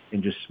it,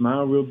 and just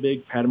smile real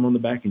big, pat them on the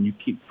back, and you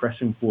keep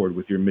pressing forward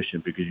with your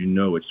mission because you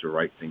know it's the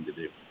right thing to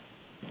do.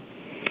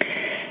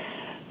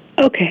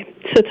 Okay,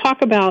 so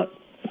talk about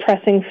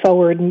pressing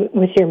forward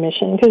with your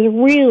mission, because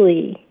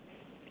really,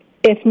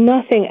 if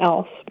nothing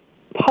else,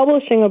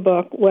 publishing a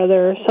book,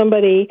 whether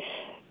somebody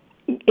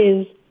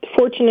is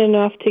fortunate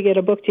enough to get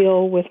a book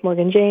deal with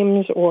Morgan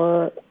James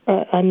or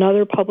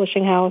another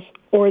publishing house,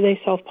 or they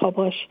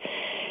self-publish,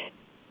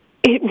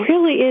 it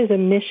really is a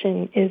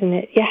mission, isn't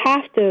it? You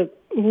have to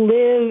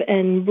live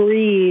and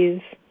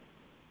breathe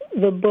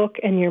the book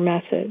and your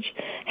message.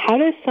 How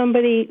does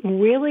somebody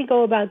really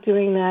go about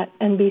doing that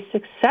and be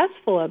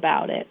successful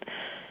about it?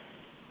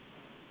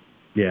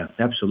 Yeah,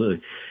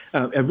 absolutely.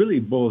 It really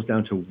boils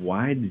down to,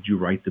 why did you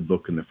write the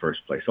book in the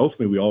first place?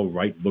 Ultimately, we all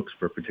write books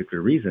for a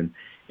particular reason,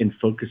 and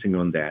focusing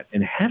on that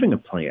and having a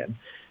plan.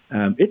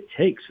 It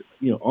takes,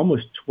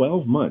 almost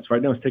 12 months.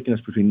 Right now it's taking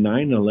us between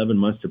 9 and 11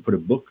 months to put a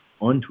book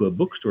onto a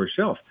bookstore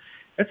shelf.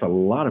 That's a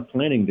lot of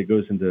planning that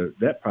goes into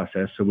that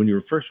process. So when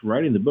you're first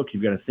writing the book,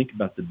 you've got to think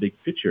about the big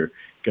picture.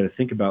 You've got to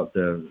think about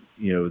the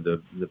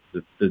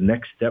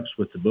next steps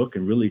with the book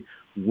and really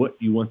what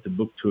you want the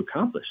book to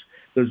accomplish.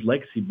 Those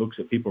legacy books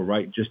that people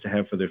write just to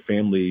have for their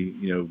family,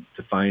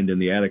 to find in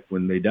the attic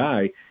when they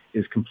die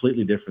is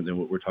completely different than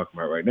what we're talking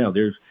about right now.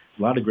 There's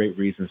a lot of great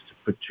reasons to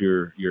put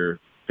your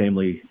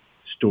family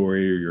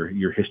story or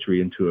your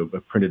history into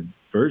a printed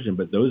version,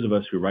 but those of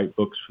us who write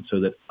books so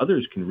that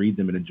others can read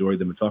them and enjoy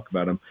them and talk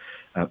about them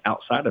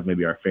outside of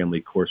maybe our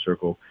family core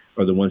circle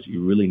are the ones that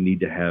you really need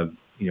to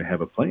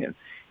have a plan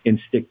and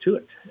stick to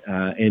it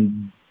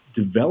and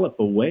develop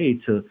a way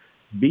to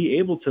be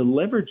able to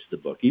leverage the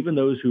book. Even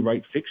those who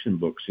write fiction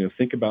books,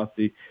 think about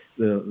the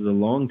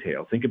long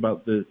tail, think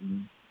about the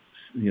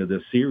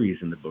series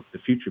in the book, the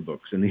future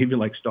books, and even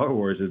like Star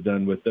Wars has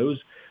done with those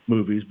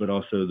movies, but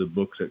also the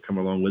books that come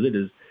along with it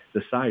is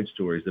the side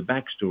stories, the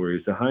back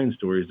stories, the hind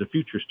stories, the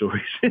future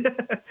stories.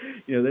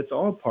 That's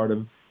all part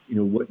of,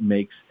 what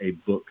makes a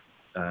book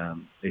a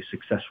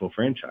successful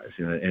franchise,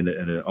 and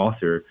an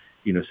author,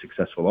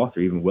 successful author,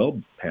 even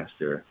well past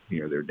their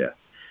death.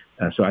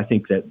 So I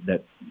think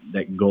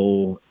that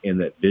goal and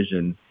that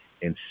vision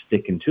and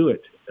sticking to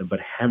it, but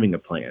having a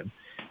plan.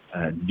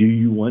 Do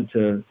you want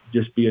to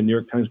just be a New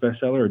York Times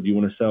bestseller, or do you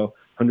want to sell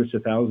hundreds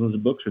of thousands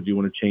of books, or do you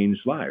want to change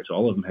lives?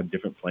 All of them have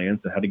different plans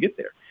on how to get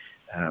there.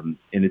 And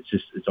it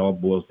all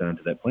boils down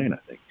to that plan,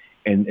 I think.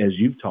 And as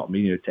you've taught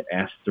me, to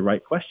ask the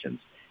right questions.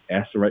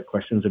 Ask the right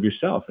questions of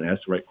yourself and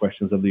ask the right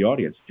questions of the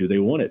audience. Do they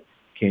want it?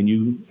 Can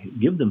you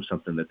give them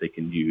something that they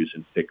can use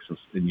and fix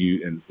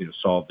and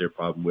solve their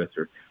problem with,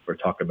 or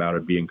talk about, or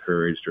be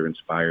encouraged or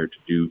inspired to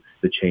do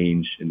the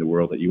change in the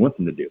world that you want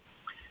them to do?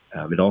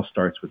 It all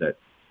starts with that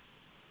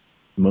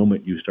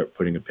moment you start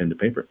putting a pen to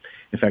paper.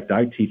 In fact,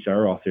 I teach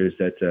our authors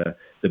that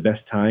the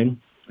best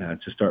time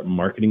to start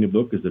marketing a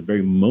book is the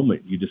very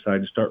moment you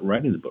decide to start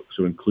writing the book.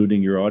 So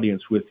including your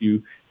audience with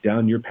you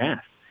down your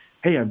path.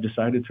 Hey, I've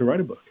decided to write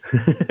a book.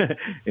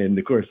 And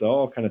of course,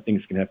 all kind of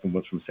things can happen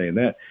once from saying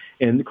that.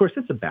 And of course,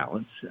 it's a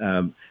balance.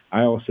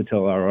 I also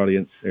tell our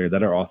audience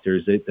that our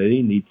authors, that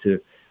they need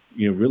to,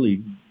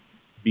 really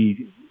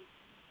be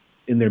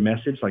in their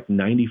message, like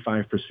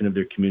 95% of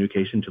their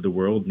communication to the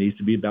world needs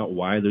to be about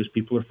why those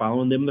people are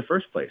following them in the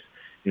first place.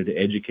 To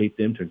educate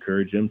them, to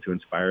encourage them, to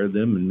inspire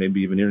them, and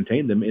maybe even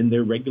entertain them in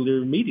their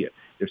regular media,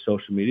 their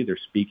social media, their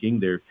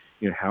speaking, their,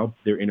 how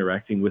they're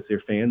interacting with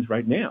their fans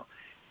right now.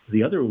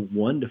 The other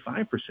 1 to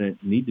 5%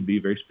 need to be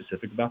very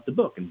specific about the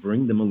book and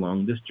bring them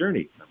along this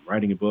journey. I'm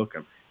writing a book.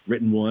 I've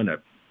written one.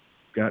 I've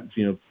got,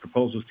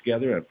 proposals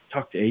together. I've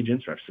talked to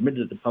agents, or I've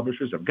submitted it to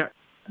publishers. I've got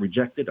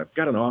rejected. I've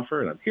got an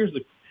offer, and here's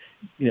the,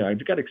 I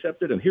got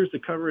accepted, and here's the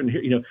cover, and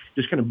here,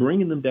 just kind of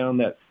bringing them down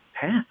that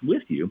path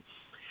with you.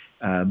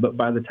 But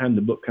by the time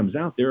the book comes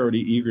out, they're already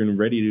eager and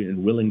ready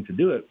and willing to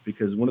do it,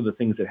 because one of the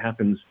things that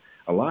happens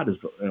a lot is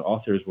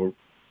authors will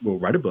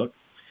write a book.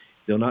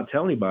 They'll not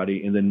tell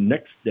anybody, and then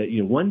next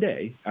day, one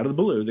day, out of the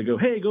blue, they go,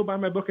 "Hey, go buy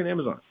my book on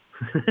Amazon."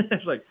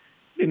 It's like,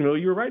 you didn't know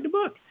you were writing a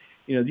book.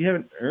 You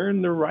haven't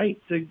earned the right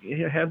to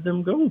have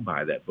them go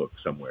buy that book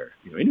somewhere,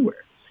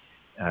 anywhere.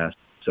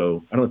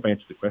 So I don't know if I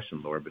answered the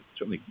question, Laura, but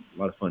certainly a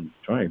lot of fun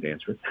trying to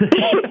answer it.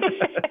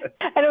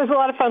 And it was a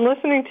lot of fun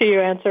listening to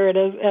you answer it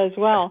as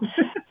well.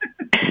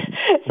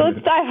 So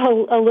let's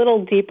dive a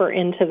little deeper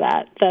into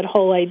that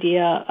whole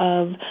idea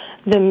of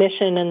the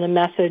mission and the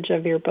message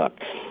of your book.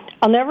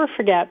 I'll never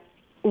forget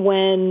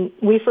when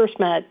we first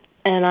met,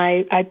 and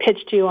I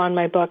pitched you on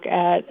my book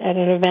at an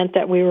event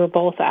that we were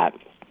both at.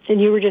 And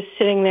you were just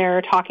sitting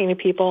there talking to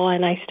people,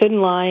 and I stood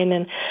in line,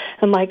 and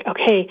I'm like,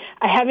 okay,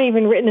 I haven't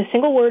even written a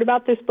single word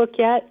about this book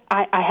yet.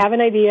 I have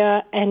an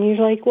idea. And you're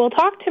like, well,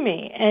 talk to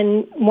me.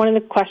 And one of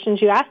the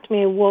questions you asked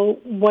me, well,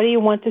 what do you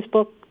want this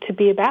book to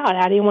be about?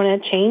 How do you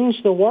want to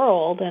change the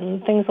world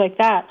and things like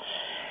that?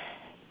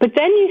 But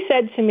then you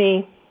said to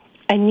me,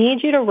 I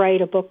need you to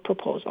write a book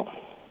proposal.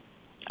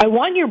 I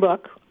want your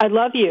book. I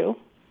love you.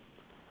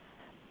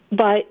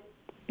 But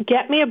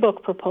get me a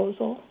book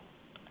proposal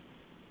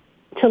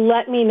to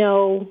let me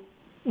know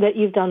that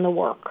you've done the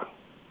work,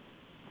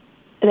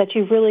 that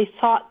you've really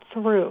thought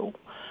through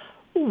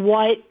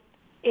what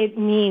it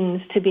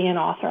means to be an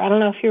author. I don't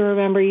know if you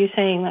remember you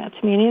saying that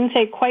to me. And you didn't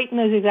say it quite in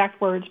those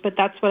exact words, but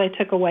that's what I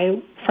took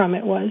away from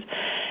it was.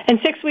 And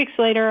 6 weeks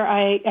later,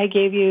 I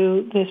gave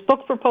you this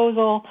book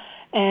proposal,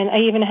 and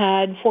I even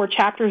had 4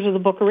 chapters of the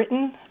book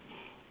written,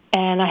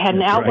 and I had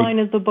an outline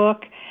of the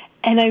book,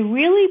 and I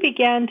really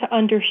began to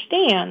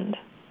understand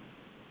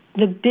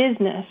the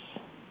business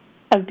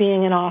of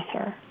being an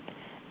author.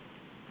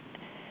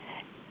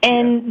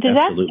 And does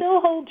that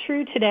still hold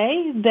true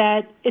today,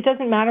 that it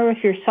doesn't matter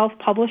if you're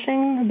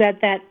self-publishing,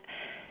 that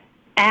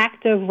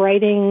act of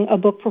writing a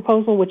book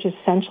proposal, which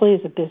essentially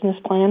is a business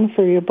plan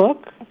for your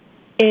book,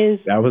 is...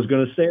 I was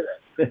going to say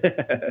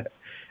that.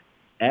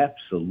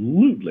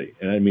 Absolutely.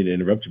 And I didn't mean to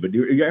interrupt you, but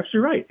you're absolutely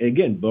right. And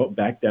again,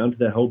 back down to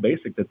that whole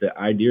basic, that the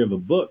idea of a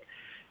book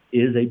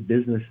is a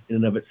business in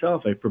and of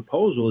itself. A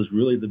proposal is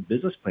really the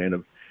business plan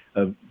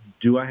of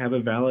do I have a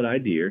valid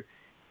idea?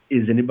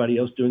 Is anybody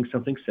else doing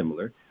something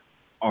similar?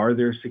 Are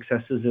there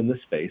successes in the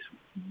space?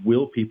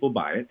 Will people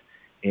buy it?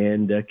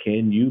 And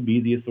can you be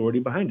the authority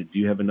behind it? Do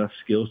you have enough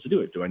skills to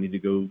do it? Do you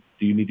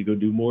need to go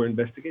do more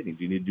investigating?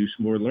 Do you need to do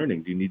some more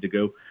learning? Do you need to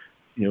go,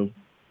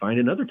 find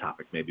another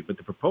topic maybe? But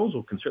the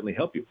proposal can certainly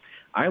help you.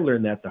 I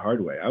learned that the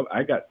hard way.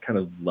 I got kind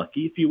of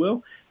lucky, if you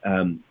will.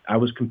 I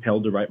was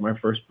compelled to write my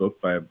first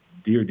book by a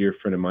dear, dear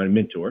friend of mine, a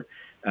mentor.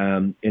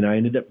 And I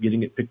ended up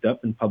getting it picked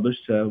up and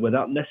published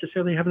without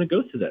necessarily having to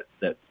go through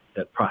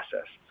that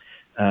process.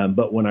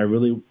 But when I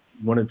really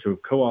wanted to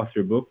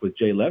co-author a book with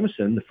Jay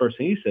Levinson, the first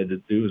thing he said to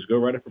do was go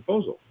write a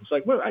proposal. It's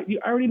like, well, I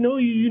already know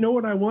you know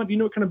what I want. You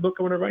know what kind of book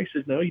I want to write. He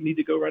says, no, you need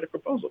to go write a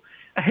proposal.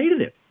 I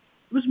hated it.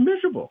 It was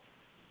miserable.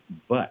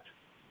 But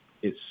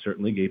it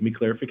certainly gave me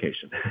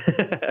clarification.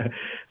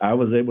 I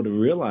was able to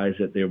realize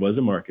that there was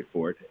a market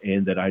for it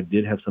and that I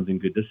did have something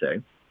good to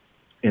say.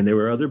 And there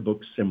were other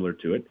books similar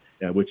to it,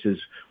 which is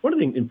one of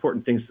the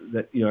important things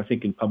that, I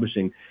think in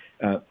publishing,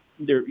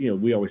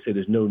 we always say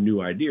there's no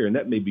new idea, and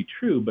that may be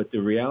true, but the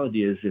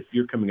reality is if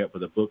you're coming up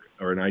with a book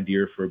or an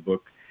idea for a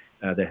book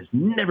that has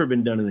never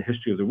been done in the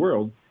history of the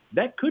world,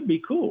 that could be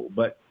cool,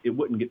 but it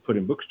wouldn't get put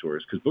in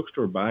bookstores because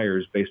bookstore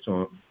buyers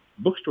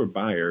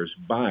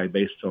buy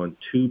based on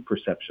two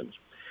perceptions.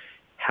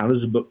 How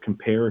does a book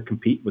compare or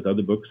compete with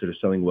other books that are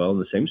selling well in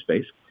the same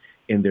space,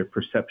 and their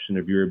perception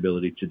of your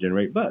ability to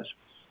generate buzz?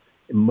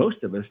 And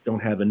most of us don't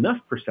have enough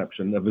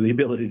perception of the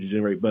ability to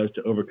generate buzz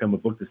to overcome a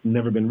book that's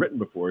never been written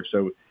before,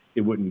 so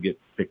it wouldn't get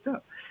picked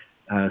up.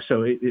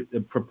 So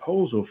the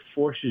proposal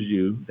forces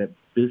you, that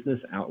business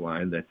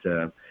outline, that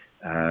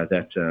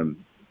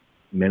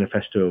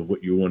manifesto of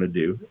what you want to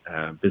do,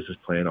 business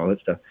plan, all that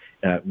stuff,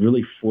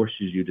 really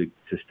forces you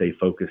to stay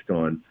focused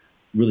on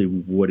really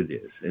what it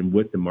is and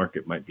what the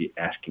market might be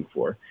asking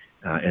for,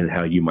 and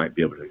how you might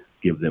be able to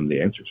give them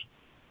the answers.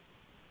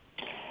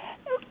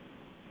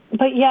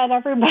 But yet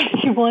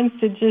everybody wants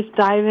to just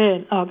dive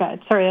in. Oh,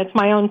 God, sorry, that's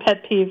my own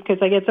pet peeve because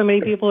I get so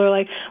many people who are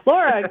like,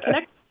 Laura,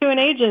 connect me to an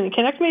agent,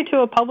 connect me to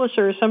a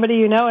publisher, somebody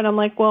you know. And I'm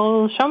like,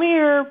 well, show me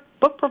your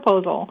book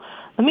proposal.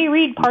 Let me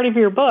read part of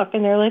your book.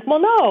 And they're like, well,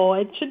 no,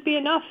 it should be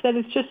enough that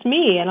it's just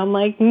me. And I'm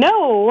like,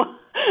 no,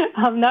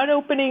 I'm not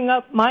opening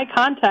up my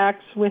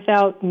contacts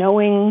without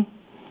knowing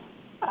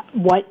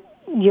what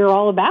you're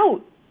all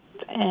about.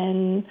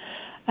 And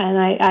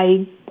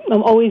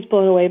I'm always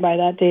blown away by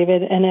that,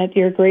 David, and at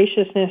your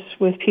graciousness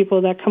with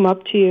people that come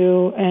up to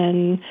you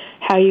and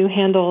how you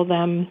handle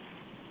them.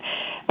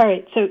 All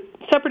right, so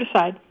separate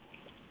aside.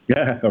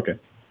 Yeah, okay.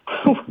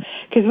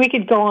 Because we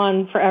could go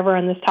on forever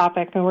on this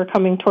topic, and we're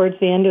coming towards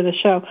the end of the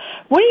show.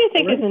 What do you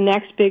think is the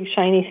next big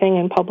shiny thing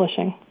in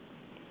publishing?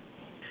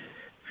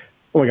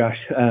 Oh, my gosh.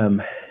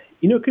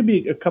 It could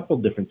be a couple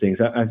of different things.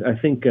 I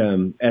think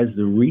as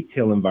the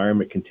retail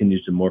environment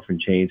continues to morph and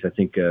change, I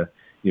think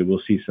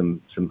we'll see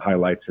some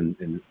highlights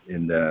in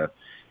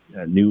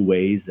new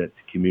ways that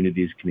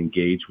communities can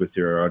engage with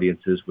their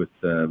audiences with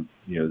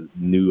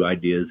new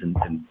ideas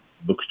and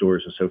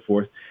bookstores and so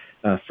forth.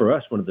 For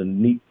us, one of the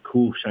neat,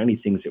 cool, shiny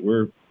things that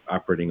we're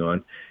operating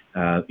on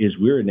is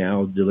we're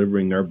now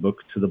delivering our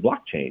books to the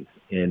blockchain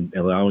and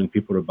allowing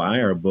people to buy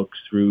our books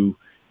through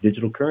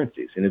digital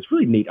currencies. And it's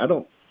really neat. I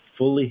haven't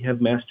fully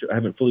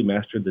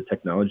mastered the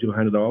technology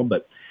behind it all,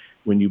 but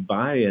when you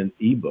buy an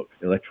ebook,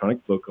 an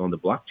electronic book on the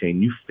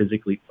blockchain, you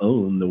physically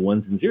own the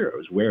ones and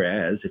zeros.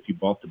 Whereas if you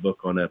bought the book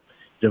on a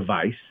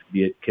device,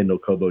 be it Kindle,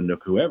 Kobo,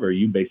 Nook, whoever,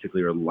 you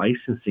basically are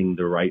licensing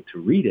the right to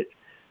read it,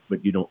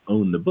 but you don't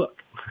own the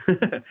book.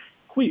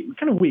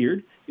 Kind of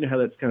weird, how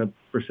that's kind of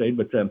per se,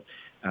 but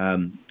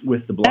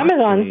with the blockchain...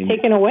 Amazon's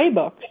taken away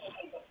books,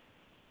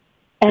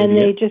 and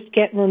they just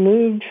get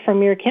removed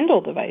from your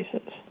Kindle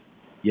devices.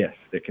 Yes,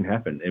 that can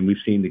happen, and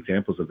we've seen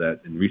examples of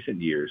that in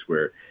recent years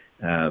where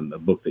a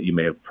book that you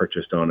may have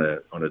purchased on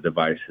a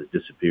device has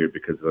disappeared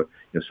because of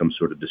some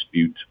sort of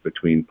dispute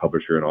between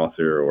publisher and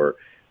author or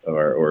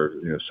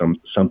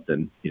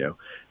something.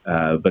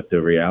 But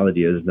the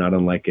reality is, not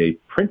unlike a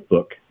print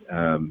book,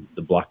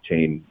 the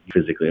blockchain you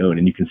physically own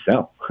and you can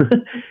sell,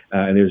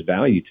 and there's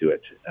value to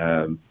it.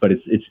 But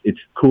it's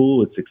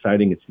cool, it's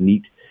exciting, it's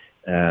neat.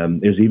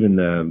 There's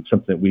even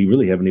something that we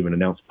really haven't even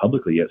announced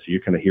publicly yet, so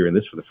you're kind of hearing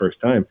this for the first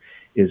time,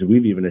 is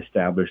we've even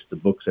established the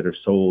books that are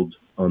sold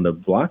on the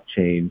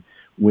blockchain.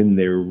 When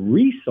they're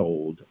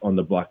resold on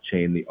the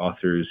blockchain, the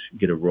authors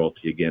get a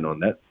royalty again on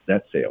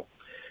that sale.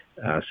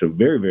 So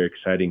very, very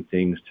exciting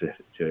things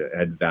to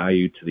add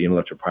value to the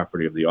intellectual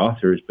property of the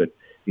authors, but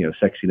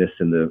sexiness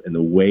in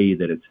the way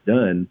that it's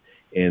done,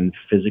 and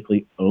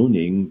physically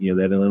owning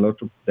that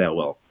intellectual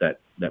that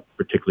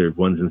particular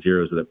ones and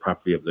zeros of the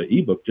property of the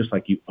ebook, just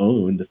like you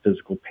own the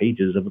physical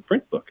pages of a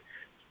print book.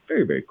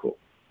 Very, very cool.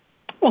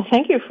 Well,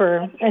 thank you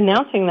for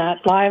announcing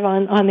that live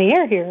on the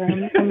air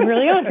here. I'm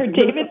really honored,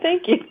 David.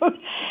 Thank you.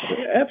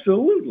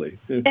 Absolutely.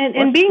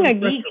 And being a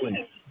geek,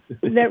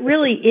 that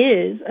really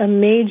is a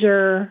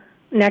major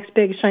next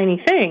big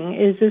shiny thing,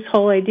 is this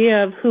whole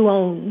idea of who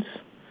owns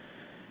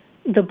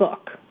the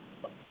book.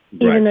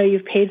 even though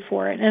you've paid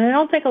for it. And I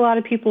don't think a lot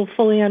of people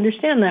fully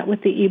understand that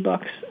with the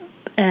ebooks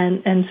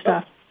and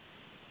stuff.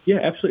 Yeah,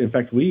 absolutely. In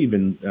fact, we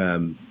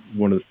even,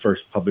 one of the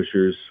first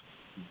publishers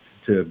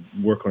to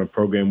work on a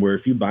program where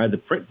if you buy the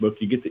print book,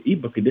 you get the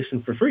ebook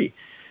edition for free.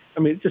 I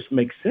mean, it just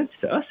makes sense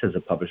to us as a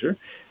publisher.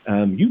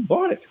 You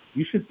bought it.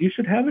 You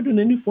should have it in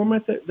any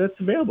format that's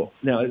available.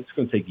 Now, it's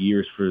going to take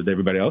years for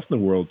everybody else in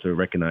the world to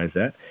recognize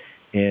that.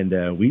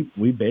 And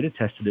we beta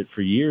tested it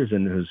for years,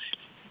 and it was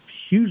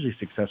hugely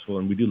successful.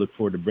 And we do look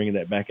forward to bringing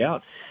that back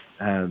out.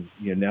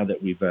 Now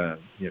that we've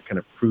kind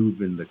of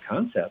proven the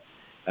concept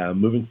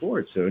moving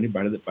forward. So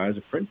anybody that buys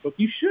a print book,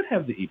 you should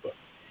have the ebook.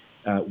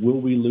 Will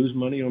we lose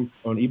money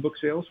on ebook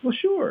sales? Well,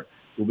 sure.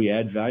 Will we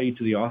add value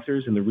to the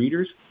authors and the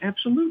readers?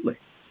 Absolutely.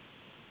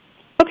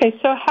 Okay,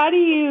 so how do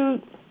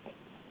you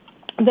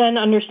then,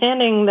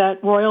 understanding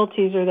that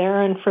royalties are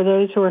there, and for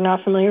those who are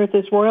not familiar with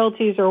this,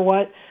 royalties are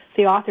what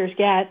the authors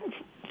get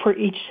for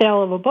each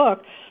sale of a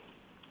book.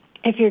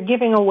 If you're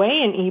giving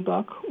away an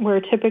ebook, where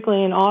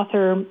typically an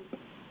author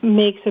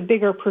makes a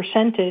bigger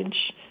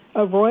percentage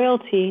of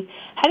royalty,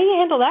 how do you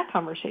handle that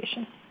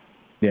conversation?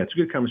 Yeah, it's a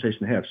good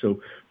conversation to have. So,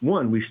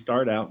 one, we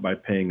start out by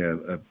paying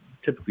a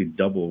typically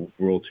double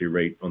royalty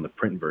rate on the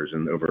print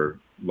version over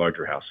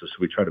larger houses. So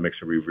we try to make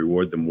sure we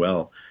reward them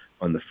well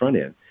on the front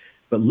end.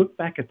 But look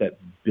back at that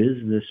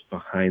business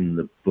behind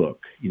the book,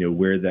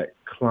 where that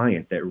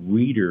client, that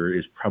reader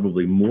is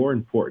probably more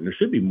important, or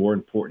should be more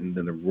important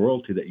than the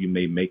royalty that you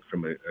may make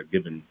from a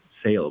given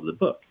sale of the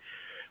book.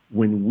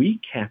 When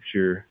we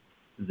capture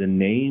the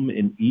name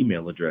and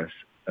email address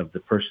of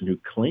the person who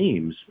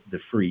claims the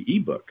free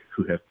ebook,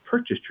 who have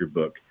purchased your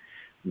book,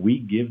 we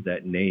give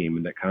that name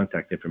and that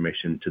contact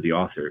information to the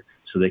author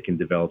so they can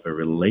develop a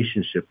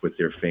relationship with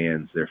their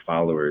fans, their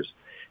followers,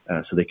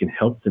 so they can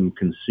help them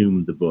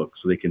consume the book,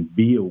 so they can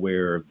be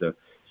aware of the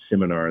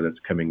seminar that's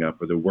coming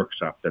up or the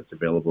workshop that's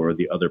available or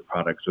the other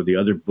products or the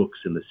other books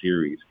in the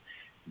series.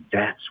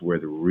 That's where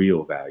the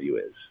real value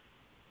is.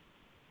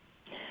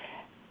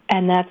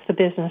 And that's the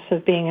business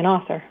of being an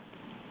author.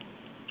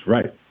 That's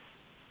right.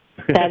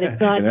 That is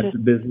not that's just the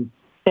business.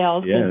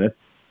 Sales. Yeah,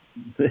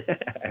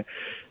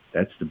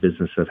 that's the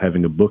business of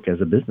having a book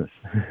as a business.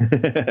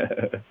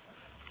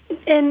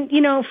 And,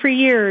 for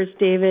years,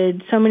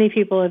 David, so many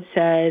people have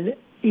said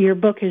your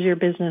book is your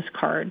business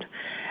card.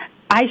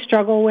 I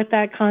struggle with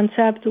that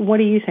concept. What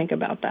do you think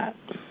about that?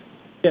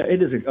 Yeah,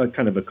 it is a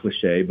kind of a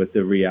cliche, but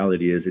the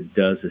reality is it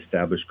does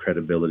establish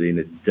credibility, and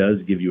it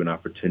does give you an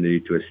opportunity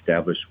to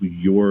establish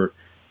your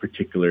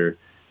particular,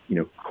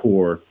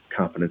 core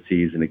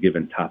competencies in a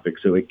given topic.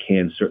 So it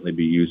can certainly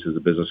be used as a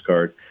business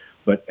card.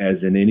 But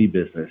as in any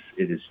business,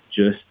 it is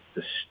just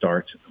the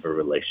start of a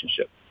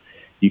relationship.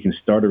 You can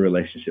start a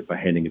relationship by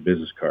handing a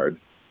business card,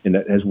 and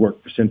that has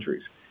worked for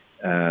centuries.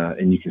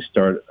 And you can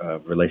start a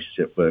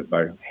relationship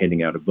by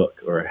handing out a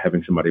book or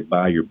having somebody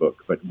buy your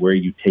book. But where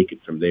you take it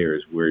from there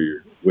is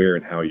where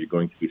and how you're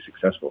going to be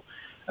successful.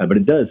 But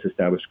it does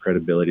establish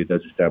credibility. It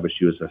does establish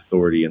you as an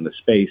authority in the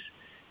space.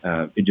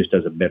 It just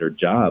does a better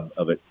job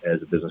of it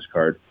as a business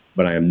card.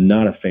 But I am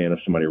not a fan of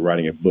somebody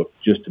writing a book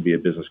just to be a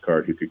business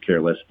card who could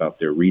care less about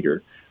their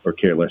reader or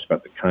care less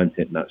about the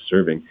content not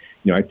serving.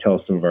 I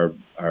tell some of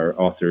our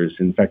authors,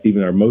 in fact,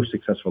 even our most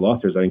successful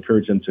authors, I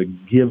encourage them to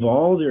give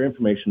all their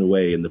information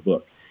away in the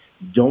book.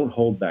 Don't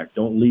hold back.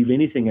 Don't leave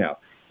anything out.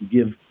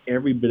 Give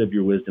every bit of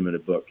your wisdom in a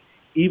book,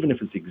 even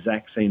if it's the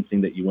exact same thing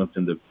that you want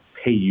them to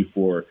pay you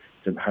for,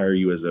 to hire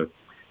you as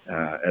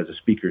a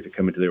speaker to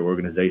come into their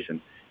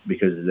organization.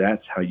 Because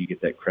that's how you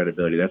get that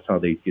credibility. That's how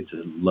they get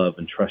to love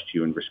and trust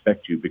you and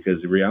respect you.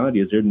 Because the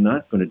reality is they're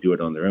not going to do it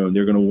on their own.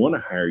 They're going to want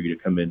to hire you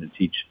to come in and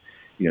teach,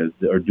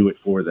 or do it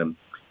for them.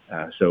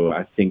 So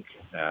I think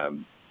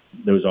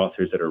those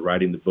authors that are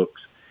writing the books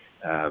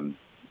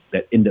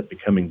that end up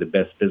becoming the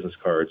best business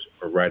cards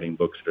are writing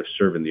books that are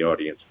serving the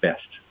audience best,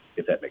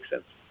 if that makes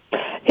sense.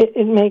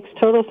 It makes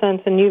total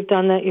sense, and you've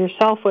done that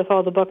yourself with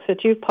all the books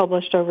that you've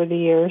published over the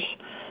years.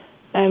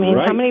 I mean,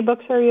 right. How many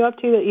books are you up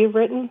to that you've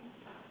written?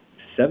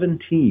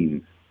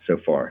 17 so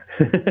far.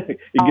 It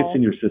gets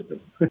in your system.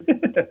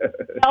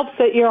 Helps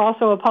that you're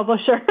also a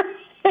publisher.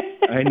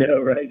 I know,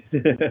 right?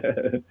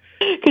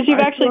 Because you've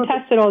actually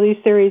tested all these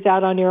theories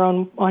out on your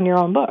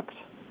own books.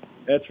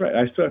 That's right.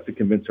 I still have to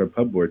convince our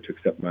pub board to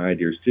accept my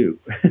ideas too,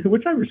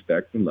 which I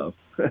respect and love.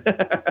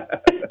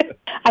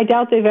 I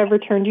doubt they've ever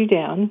turned you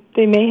down.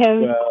 They may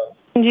have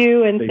turned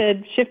you and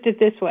said, shift it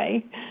this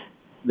way.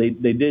 They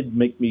did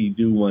make me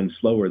do one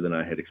slower than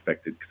I had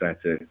expected because I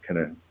had to kind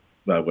of,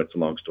 well, it's a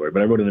long story,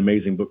 but I wrote an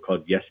amazing book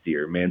called Yes,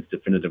 Dear, Man's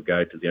Definitive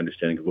Guide to the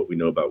Understanding of What We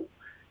Know About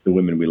the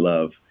Women We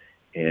Love.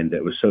 And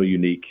it was so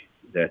unique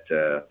that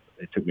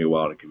it took me a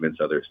while to convince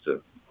others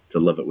to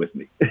love it with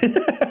me.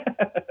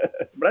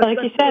 Like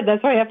you said,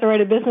 that's why you have to write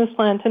a business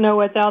plan to know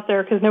what's out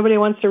there, because nobody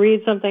wants to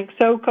read something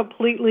so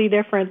completely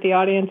different. The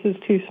audience is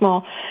too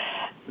small.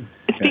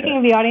 Speaking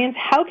of the audience,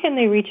 how can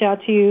they reach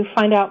out to you,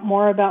 find out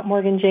more about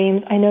Morgan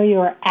James? I know you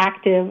are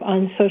active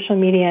on social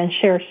media and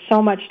share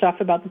so much stuff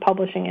about the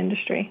publishing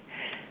industry.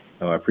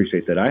 Oh, I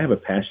appreciate that. I have a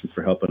passion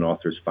for helping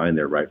authors find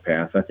their right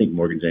path. I think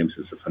Morgan James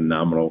is a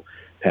phenomenal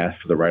path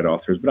for the right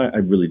authors. But I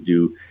really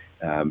do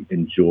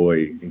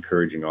enjoy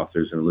encouraging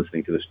authors and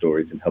listening to the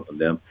stories and helping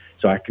them.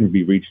 So I can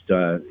be reached,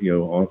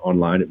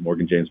 online at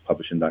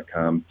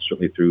morganjamespublishing.com,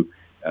 certainly through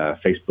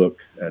Facebook,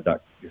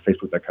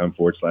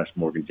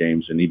 facebook.com/Morgan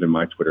James, and even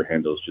my Twitter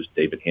handle is just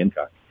David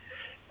Hancock,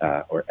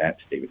 or at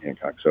David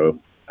Hancock. So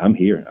I'm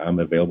here. I'm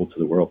available to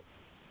the world.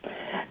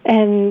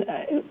 And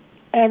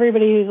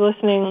everybody who's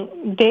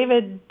listening,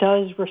 David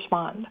does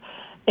respond.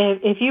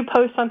 If you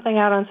post something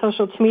out on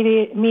social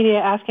media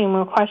asking him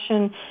a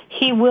question,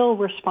 he will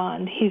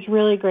respond. He's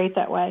really great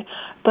that way.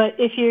 But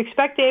if you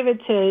expect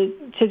David to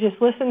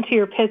just listen to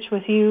your pitch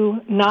with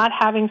you not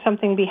having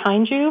something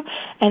behind you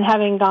and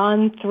having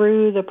gone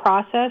through the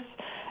process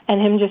and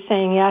him just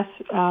saying yes,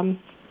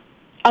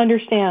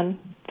 understand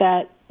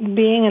that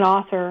being an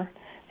author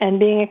and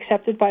being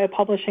accepted by a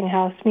publishing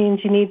house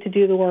means you need to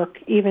do the work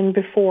even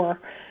before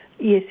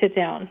you sit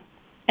down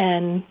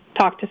and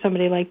talk to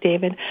somebody like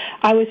David.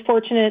 I was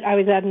fortunate. I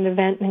was at an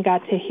event and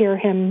got to hear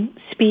him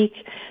speak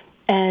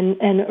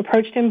and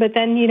approached him, but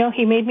then,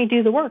 he made me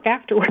do the work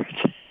afterwards.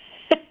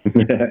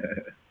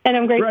 And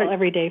I'm grateful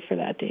every day for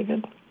that,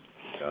 David.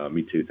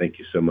 Me too. Thank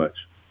you so much.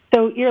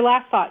 So your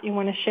last thought you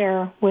want to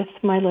share with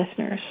my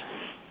listeners?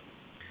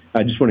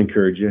 I just want to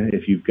encourage you,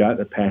 if you've got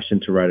a passion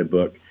to write a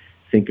book,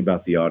 think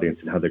about the audience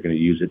and how they're going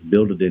to use it.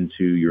 Build it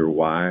into your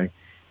why.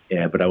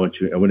 But I want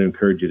to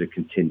encourage you to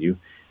continue.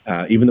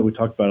 Even though we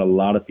talked about a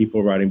lot of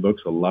people writing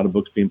books, a lot of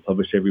books being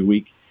published every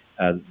week,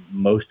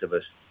 most of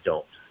us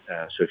don't.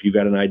 So if you've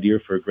got an idea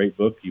for a great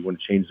book, you want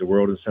to change the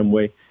world in some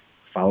way,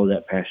 follow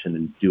that passion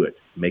and do it.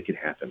 Make it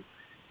happen.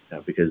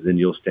 Because then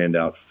you'll stand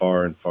out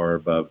far and far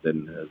above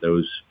than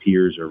those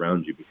peers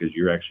around you because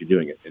you're actually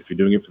doing it. If you're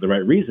doing it for the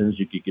right reasons,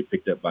 you could get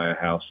picked up by a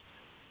house,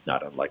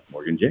 not unlike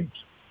Morgan James.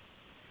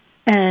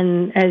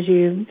 And as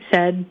you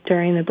said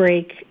during the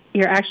break,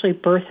 you're actually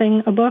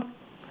birthing a book.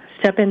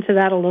 Step into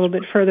that a little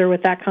bit further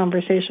with that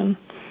conversation.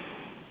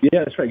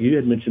 Yeah, that's right. You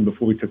had mentioned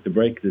before we took the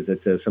break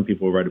that some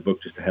people write a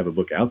book just to have a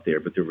book out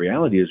there, but the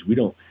reality is we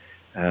don't.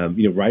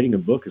 Writing a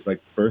book is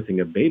like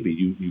birthing a baby.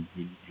 You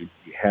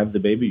have the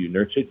baby, you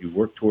nurture it, you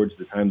work towards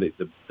the time that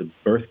the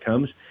birth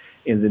comes,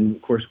 and then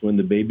of course when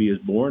the baby is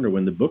born or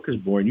when the book is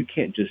born, you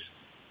can't just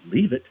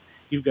leave it.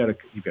 You've got to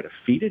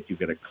feed it, you've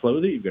got to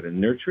clothe it, you've got to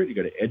nurture it, you've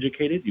got to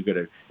educate it, you've got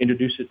to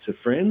introduce it to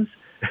friends.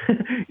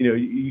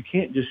 You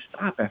can't just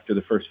stop after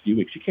the first few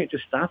weeks. You can't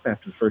just stop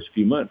after the first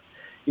few months.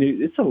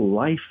 It's a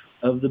life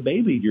of the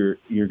baby you're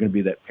going to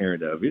be that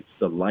parent of. It's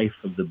the life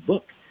of the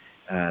book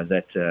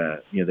that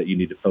you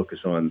need to focus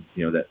on.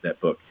 That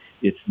book.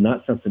 It's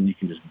not something you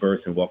can just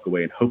birth and walk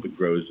away and hope it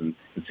grows and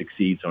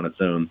succeeds on its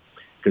own,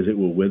 because it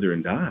will wither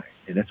and die.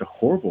 And that's a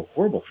horrible,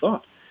 horrible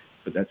thought.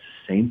 But that's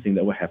the same thing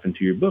that will happen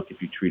to your book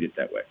if you treat it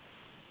that way.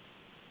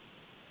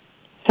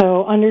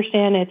 So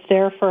understand it's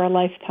there for a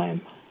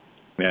lifetime.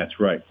 That's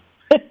right.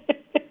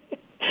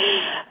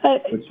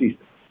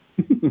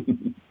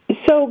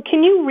 So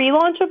can you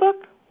relaunch a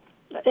book?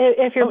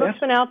 If your book's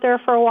been out there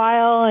for a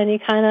while and you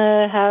kind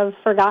of have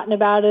forgotten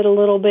about it a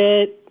little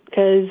bit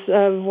because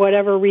of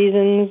whatever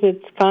reasons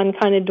it's gone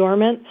kind of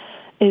dormant,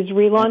 is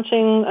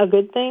relaunching a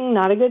good thing,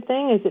 not a good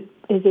thing? Is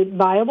it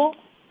viable?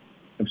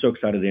 I'm so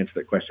excited to answer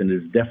that question. It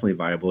is definitely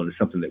viable, and it's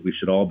something that we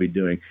should all be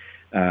doing.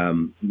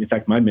 In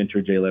fact, my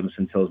mentor, Jay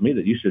Levinson, tells me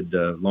that you should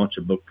launch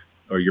a book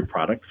or your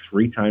product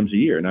 3 times a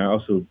year. And I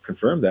also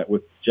confirmed that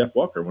with Jeff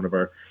Walker, one of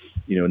our,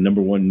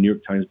 number 1 New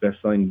York Times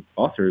bestselling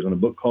authors on a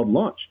book called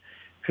Launch.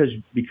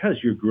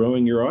 Because you're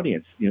growing your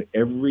audience.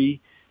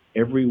 Every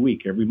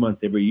week, every month,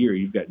 every year,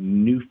 you've got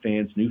new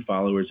fans, new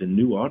followers, and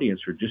new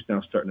audience who are just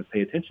now starting to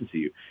pay attention to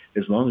you.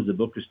 As long as the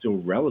book is still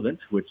relevant,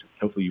 which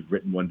hopefully you've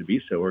written one to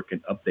be so, or can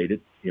update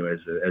it,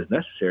 as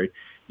necessary,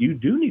 you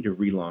do need to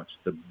relaunch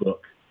the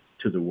book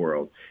to the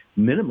world,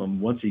 minimum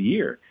once a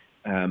year.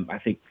 I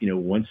think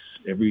once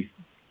every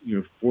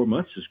 4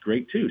 months is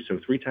great too. So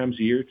 3 times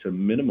a year to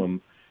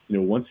minimum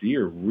once a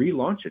year,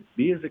 relaunch it.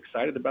 Be as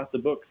excited about the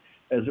book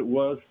as it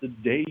was the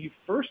day you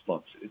first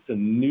launched it. It's a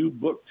new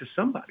book to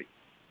somebody.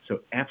 So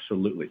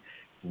absolutely,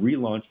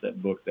 relaunch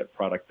that book, that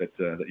product that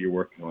you're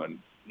working on,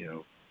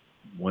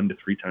 1 to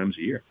 3 times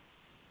a year.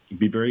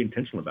 Be very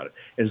intentional about it.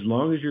 As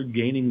long as you're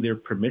gaining their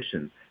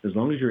permission, as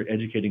long as you're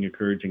educating,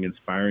 encouraging,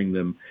 inspiring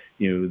them,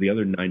 the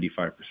other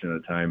 95%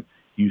 of the time,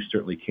 you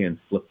certainly can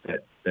flip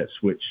that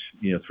switch,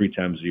 3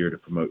 times a year to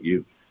promote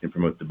you and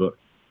promote the book.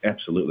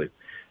 Absolutely.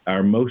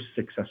 Our most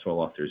successful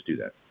authors do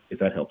that, if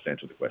that helps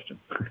answer the question.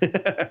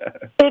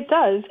 It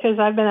does, because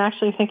I've been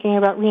actually thinking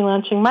about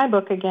relaunching my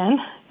book again,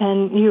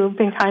 and you've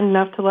been kind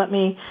enough to let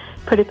me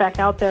put it back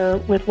out there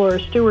with Laura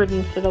Stewart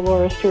instead of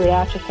Laura Stewart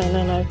Atchison,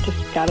 and I've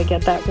just got to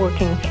get that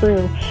working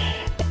through.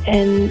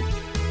 And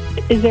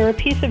is there a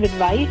piece of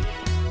advice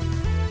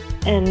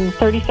in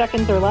 30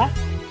 seconds or less?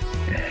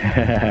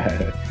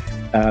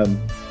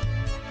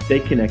 Stay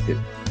connected.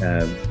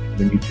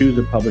 When you choose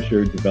a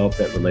publisher, develop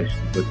that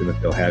relationship with them if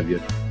they'll have you.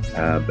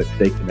 But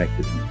stay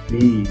connected and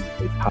be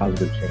a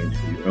positive change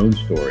for your own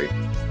story,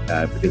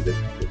 because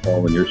it's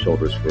all on your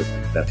shoulders for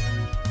success.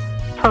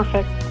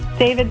 Perfect.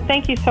 David,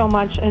 thank you so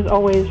much, as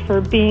always,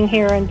 for being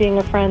here and being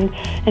a friend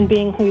and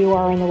being who you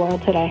are in the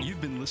world today.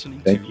 You've been listening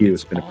Thank to you.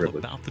 It's It's been a All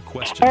privilege. About the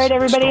Questions. All right,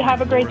 everybody, starring have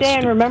a great Laura day,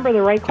 and Stewart. remember,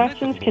 the right Connect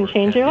questions with can Laura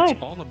change your at life.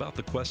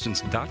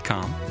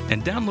 allaboutthequestions.com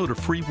and download a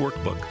free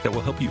workbook that will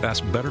help you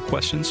ask better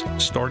questions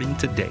starting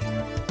today.